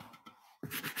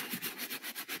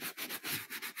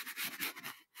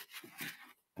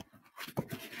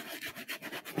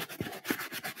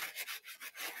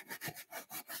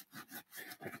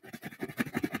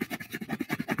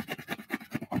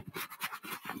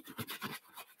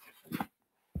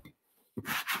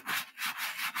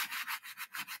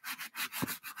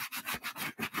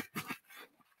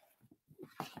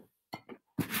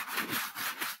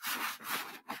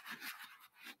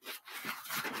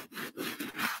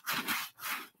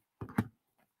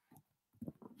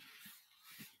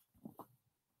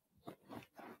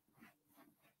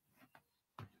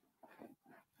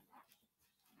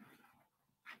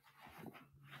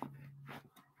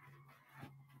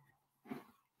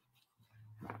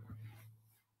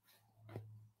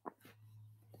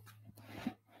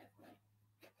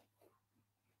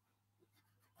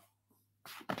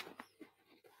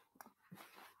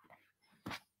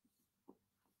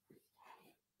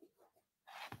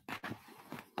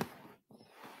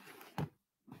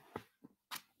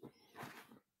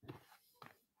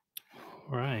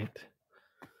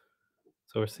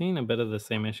 So we're seeing a bit of the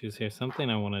same issues here. Something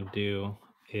I want to do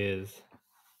is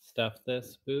stuff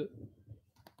this boot.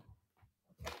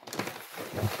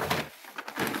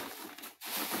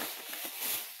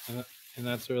 And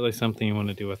that's really something you want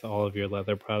to do with all of your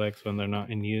leather products when they're not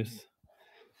in use,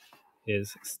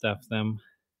 is stuff them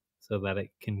so that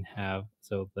it can have,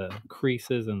 so the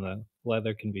creases in the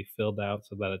leather can be filled out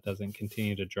so that it doesn't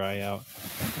continue to dry out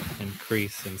and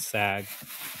crease and sag.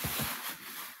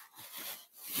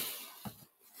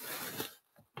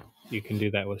 You can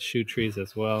do that with shoe trees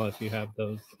as well if you have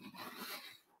those.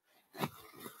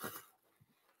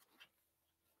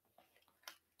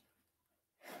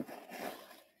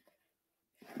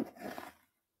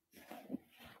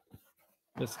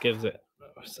 This gives it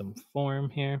some form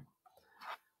here.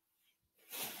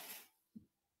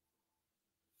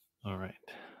 All right.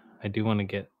 I do want to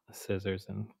get scissors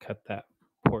and cut that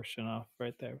portion off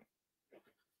right there.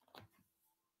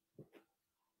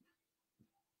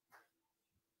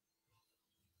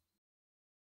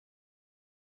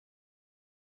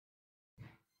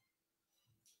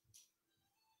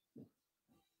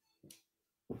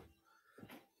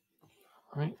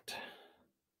 All right.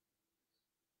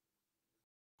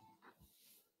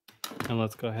 And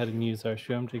let's go ahead and use our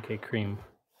Shoe MGK cream.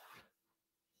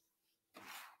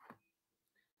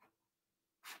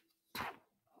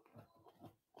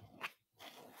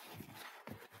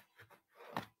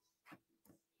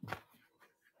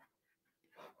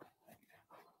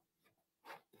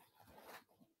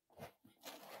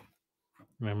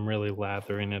 I'm really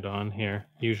lathering it on here.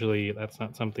 Usually that's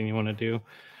not something you want to do,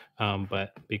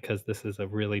 but because this is a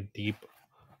really deep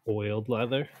oiled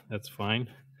leather, that's fine.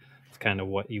 It's kind of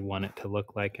what you want it to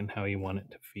look like and how you want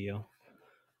it to feel.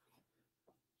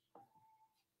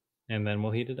 And then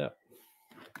we'll heat it up.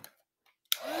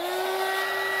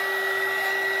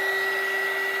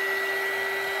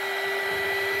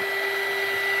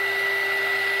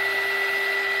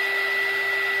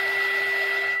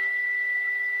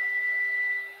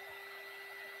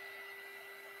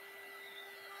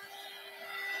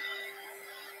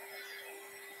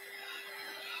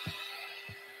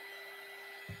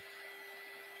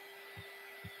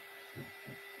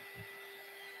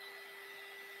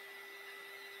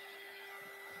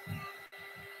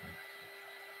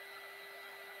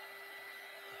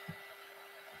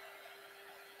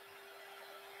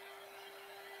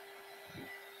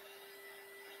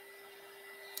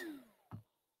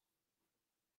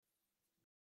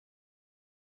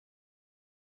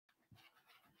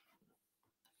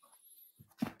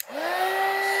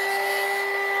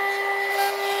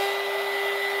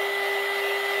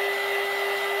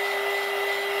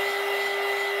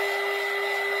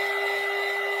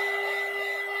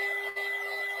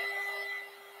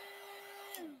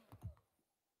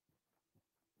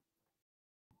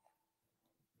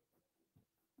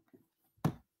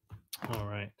 All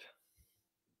right.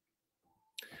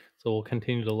 So we'll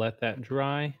continue to let that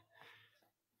dry.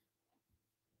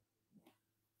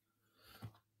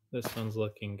 This one's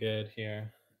looking good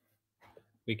here.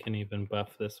 We can even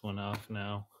buff this one off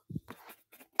now.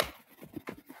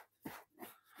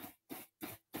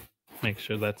 Make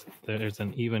sure there's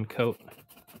an even coat.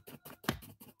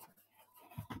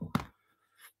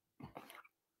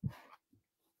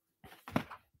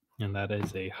 And that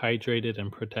is a hydrated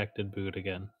and protected boot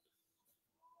again.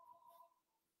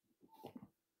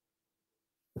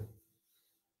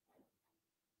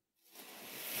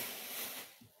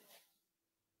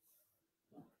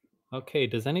 Okay,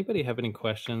 does anybody have any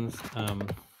questions?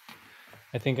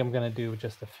 I think I'm going to do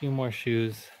just a few more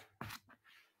shoes.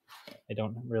 I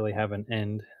don't really have an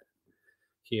end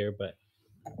here, but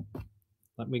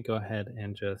let me go ahead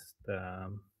and just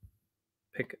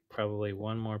pick probably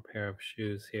one more pair of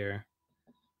shoes here.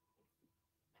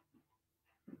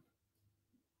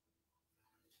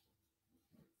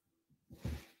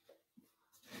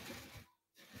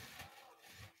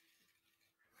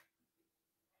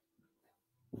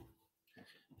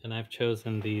 And I've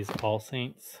chosen these All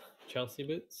Saints Chelsea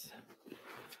boots.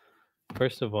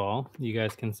 First of all, you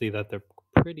guys can see that they're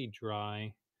pretty dry.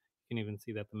 You can even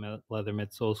see that the leather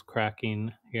midsole's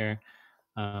cracking here.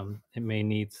 It may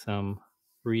need some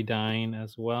re-dyeing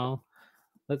as well.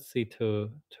 Let's see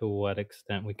to what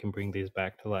extent we can bring these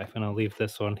back to life. And I'll leave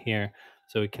this one here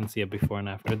so we can see a before and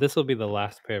after. This will be the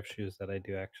last pair of shoes that I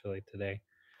do actually today.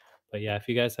 But yeah, if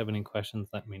you guys have any questions,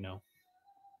 let me know.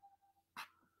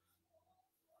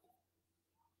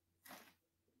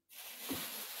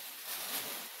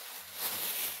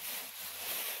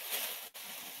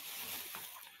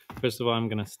 First of all, I'm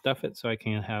going to stuff it so I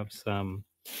can have some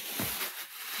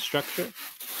structure.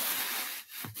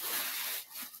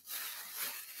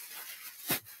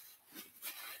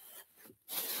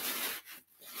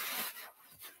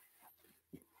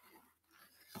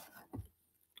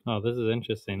 Oh, this is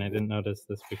interesting. I didn't notice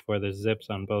this before. There's zips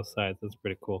on both sides. That's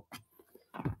pretty cool.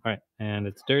 All right, and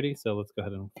it's dirty, so let's go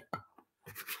ahead and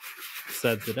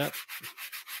suds it up.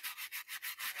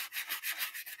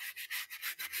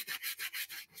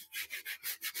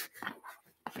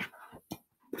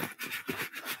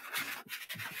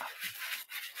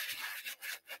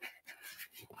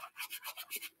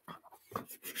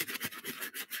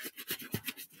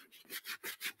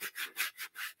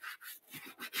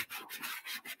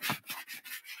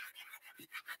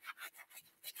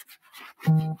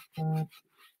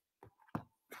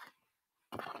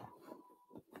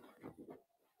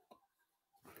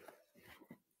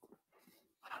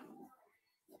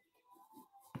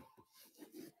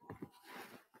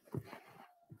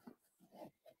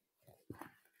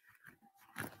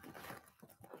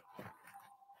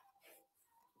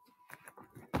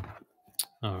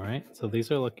 All right, so these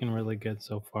are looking really good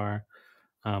so far.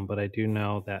 But I do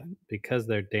know that because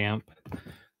they're damp,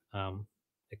 um,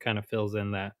 it kind of fills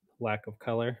in that lack of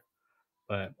color.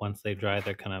 But once they dry,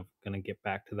 they're kind of going to get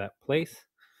back to that place.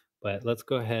 But let's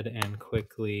go ahead and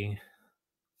quickly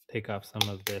take off some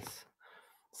of this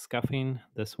scuffing,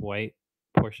 this white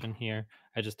portion here.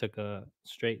 I just took a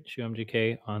straight Shoe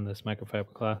MGK on this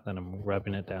microfiber cloth and I'm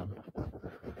rubbing it down.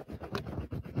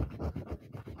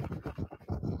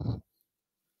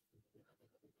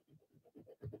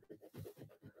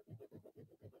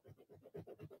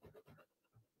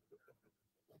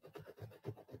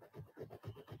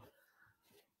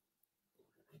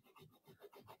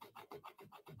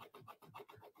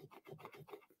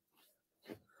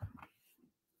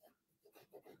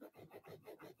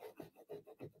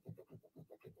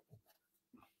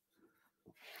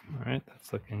 All right,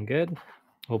 that's looking good.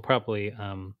 We'll probably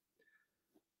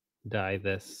dye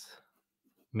this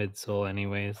midsole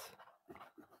anyways,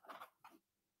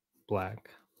 black.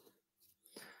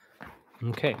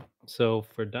 Okay, so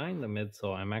for dyeing the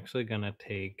midsole, I'm actually gonna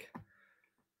take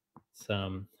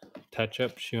some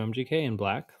touch-up Shoe MGK in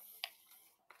black,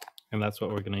 and that's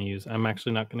what we're gonna use. I'm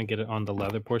actually not gonna get it on the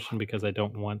leather portion because I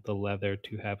don't want the leather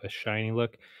to have a shiny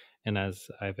look, and as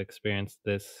I've experienced,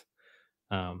 this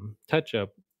touch-up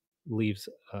leaves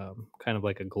kind of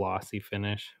like a glossy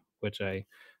finish, which I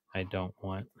don't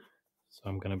want. So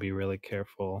I'm gonna be really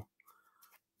careful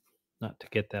not to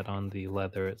get that on the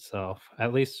leather itself,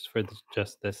 at least for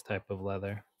just this type of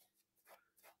leather.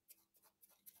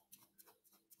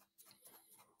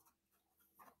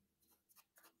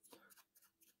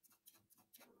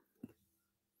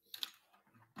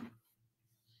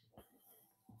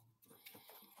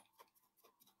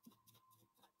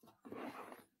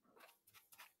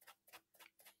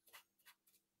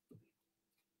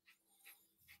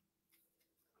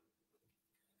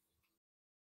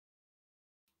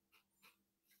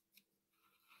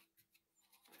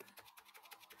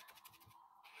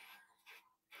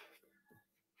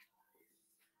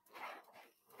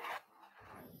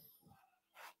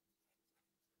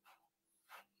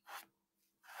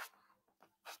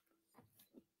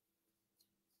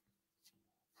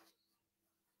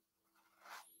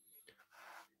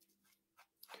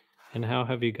 And how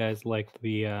have you guys liked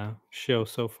the show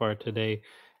so far today?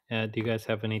 Do you guys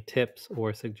have any tips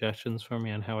or suggestions for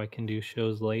me on how I can do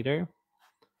shows later?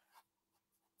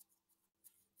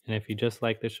 And if you just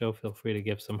like the show, feel free to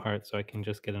give some hearts so I can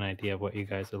just get an idea of what you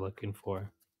guys are looking for.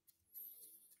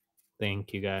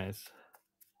 Thank you guys.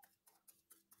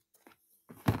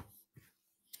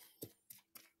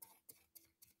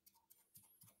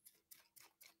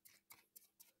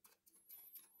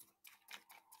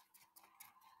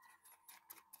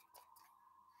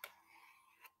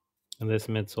 And this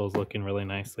midsole is looking really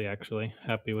nicely, actually.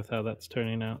 Happy with how that's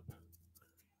turning out.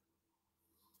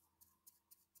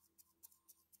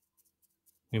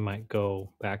 We might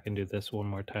go back and do this one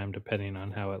more time depending on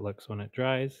how it looks when it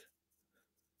dries.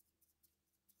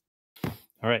 All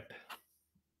right.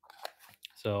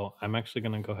 So I'm actually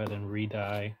going to go ahead and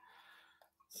re-dye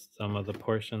some of the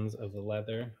portions of the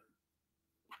leather,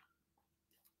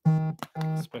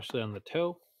 especially on the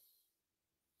toe.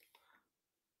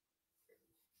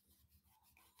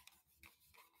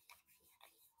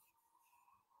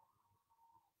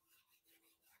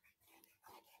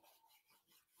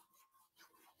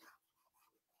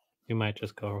 You might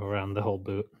just go around the whole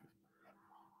boot.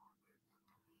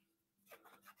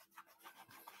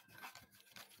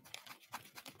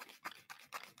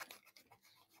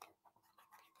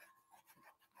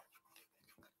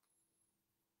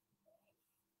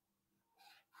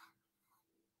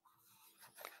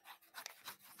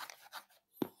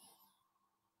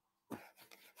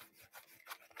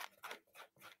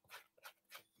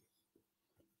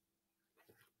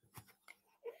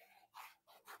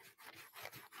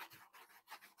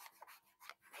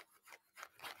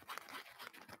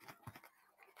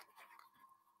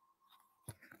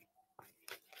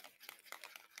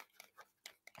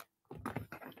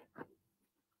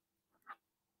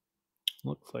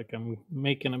 looks like I'm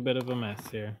making a bit of a mess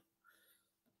here.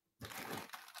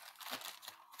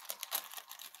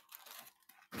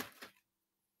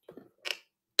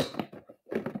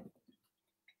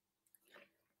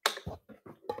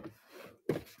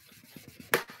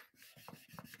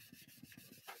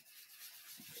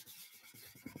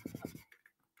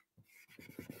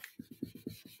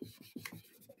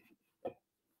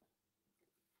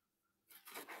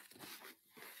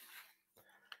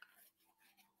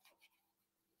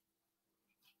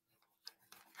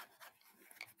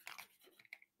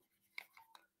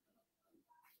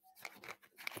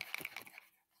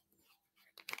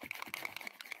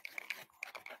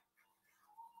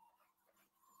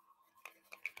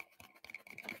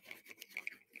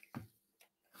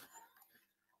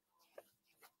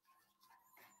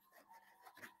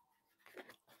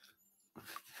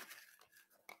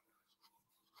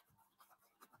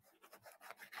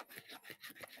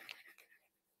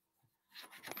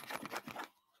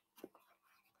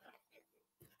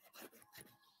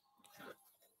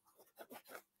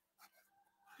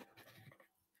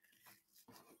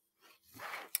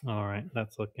 All right,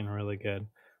 that's looking really good.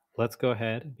 Let's go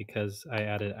ahead because I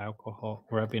added alcohol,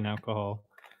 rubbing alcohol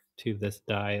to this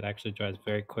dye. It actually dries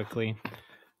very quickly.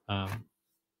 Um,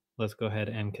 let's go ahead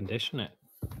and condition it.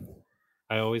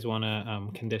 I always want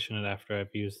to condition it after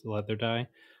I've used the leather dye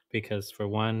because, for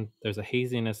one, there's a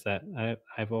haziness that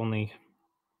I've only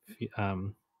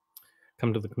um,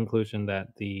 come to the conclusion that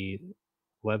the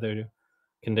leather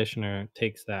conditioner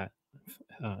takes that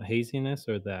haziness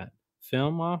or that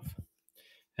film off.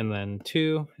 And then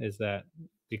two is that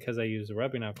because I use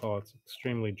rubbing alcohol, it's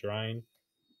extremely drying.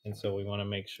 And so we want to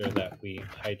make sure that we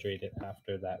hydrate it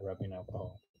after that rubbing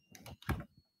alcohol.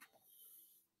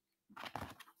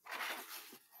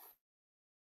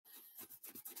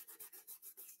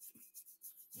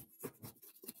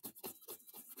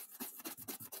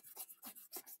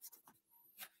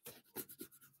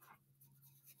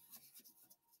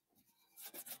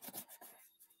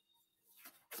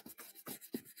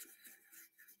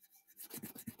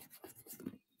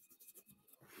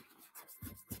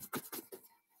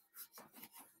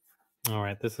 All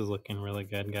right, this is looking really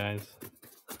good, guys.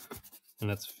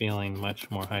 And it's feeling much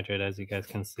more hydrated. As you guys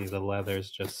can see, the leather's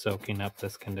just soaking up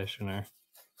this conditioner.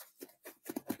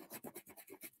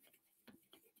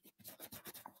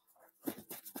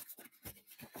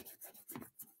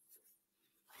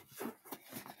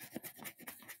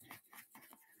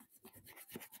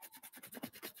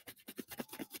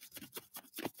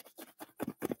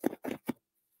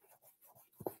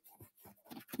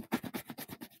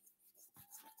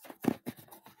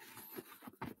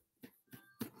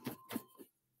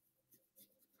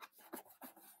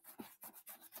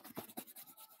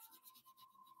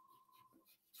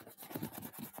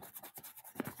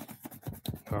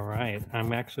 All right,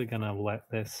 I'm actually gonna let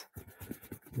this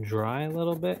dry a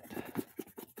little bit.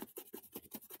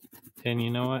 And you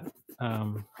know what?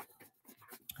 I'm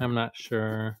not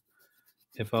sure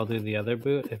if I'll do the other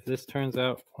boot. If this turns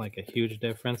out like a huge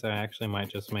difference, I actually might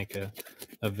just make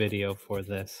a video for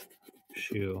this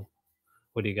shoe.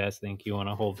 What do you guys think? You want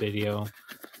a whole video,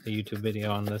 a YouTube video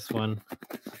on this one?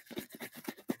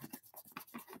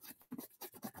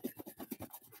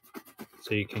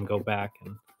 So you can go back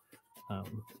and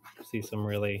see some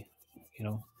really,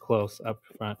 close up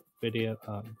front video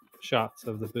shots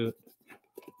of the boot.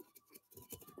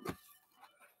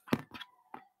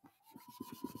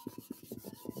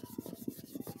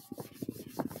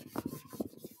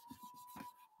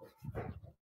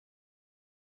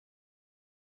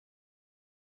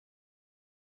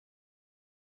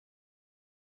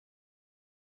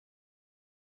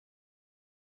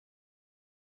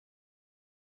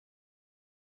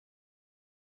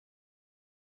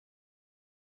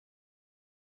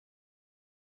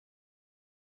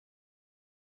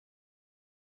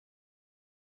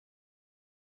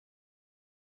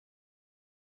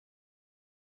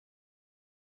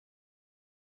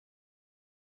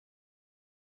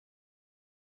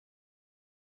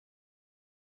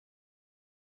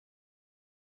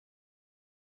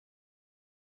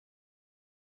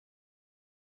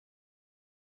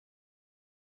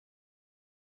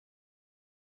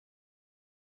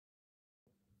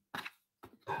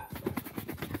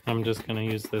 I'm just going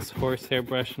to use this horsehair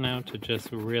brush now to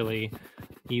just really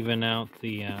even out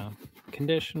the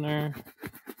conditioner.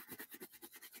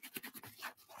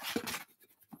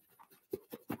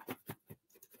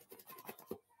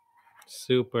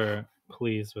 Super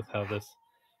pleased with how this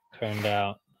turned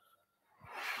out.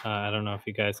 I don't know if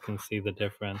you guys can see the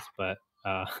difference, but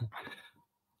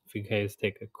if you guys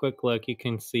take a quick look, you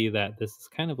can see that this is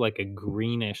kind of like a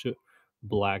greenish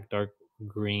black, dark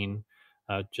green.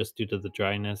 just due to the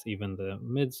dryness. Even the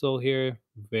midsole here,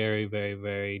 very, very,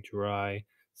 very dry,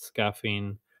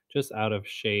 scuffing, just out of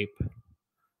shape.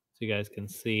 So you guys can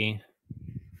see.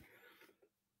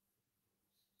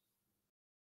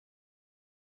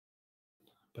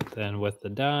 But then with the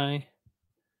dye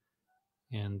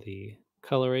and the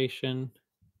coloration,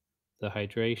 the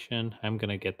hydration, I'm going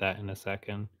to get that in a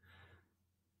second.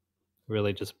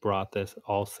 Really just brought this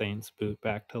All Saints boot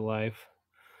back to life.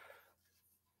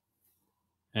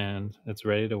 And it's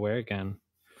ready to wear again.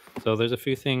 So there's a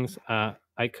few things.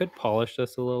 I could polish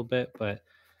this a little bit, but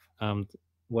um,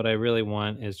 what I really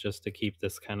want is just to keep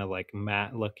this kind of like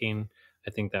matte looking.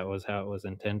 I think that was how it was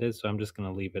intended. So I'm just going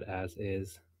to leave it as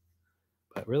is.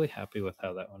 But really happy with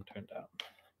how that one turned out.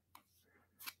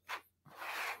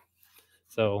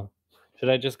 So should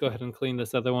I just go ahead and clean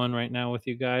this other one right now with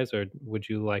you guys, or would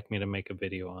you like me to make a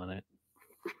video on it?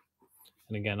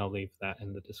 And again, I'll leave that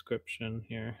in the description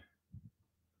here.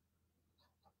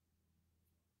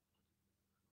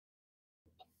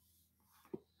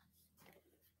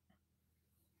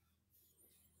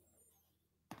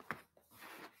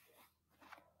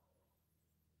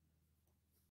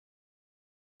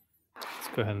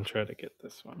 Let's go ahead and try to get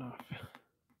this one off.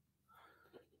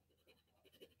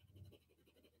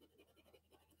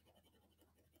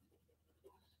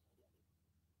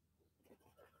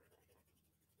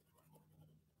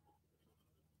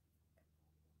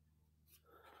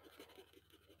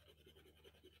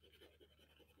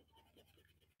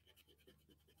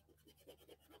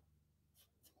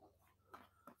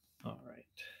 All right.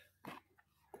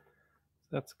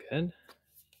 That's good.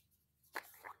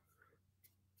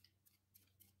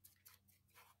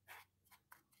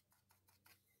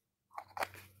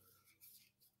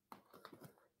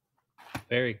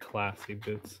 Very classy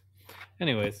boots.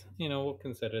 Anyways, we'll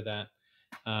consider that.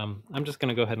 I'm just going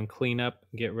to go ahead and clean up,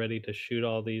 get ready to shoot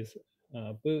all these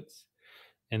boots.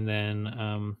 And then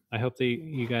I hope that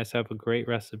you guys have a great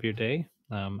rest of your day.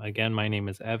 Again, my name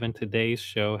is Evan. Today's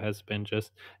show has been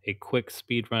just a quick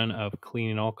speed run of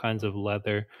cleaning all kinds of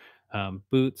leather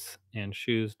boots and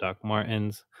shoes, Doc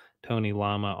Martens, Tony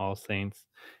Lama, All Saints,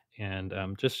 and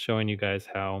just showing you guys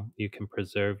how you can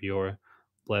preserve your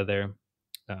leather.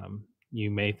 You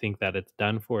may think that it's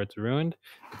done for, it's ruined,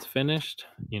 it's finished.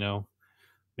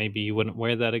 Maybe you wouldn't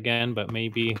wear that again, but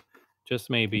maybe, just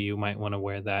maybe, you might want to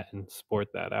wear that and sport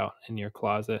that out in your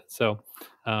closet. So,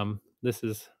 this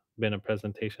has been a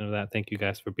presentation of that. Thank you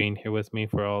guys for being here with me,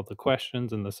 for all the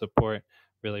questions and the support.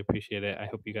 Really appreciate it. I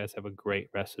hope you guys have a great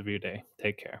rest of your day.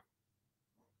 Take care.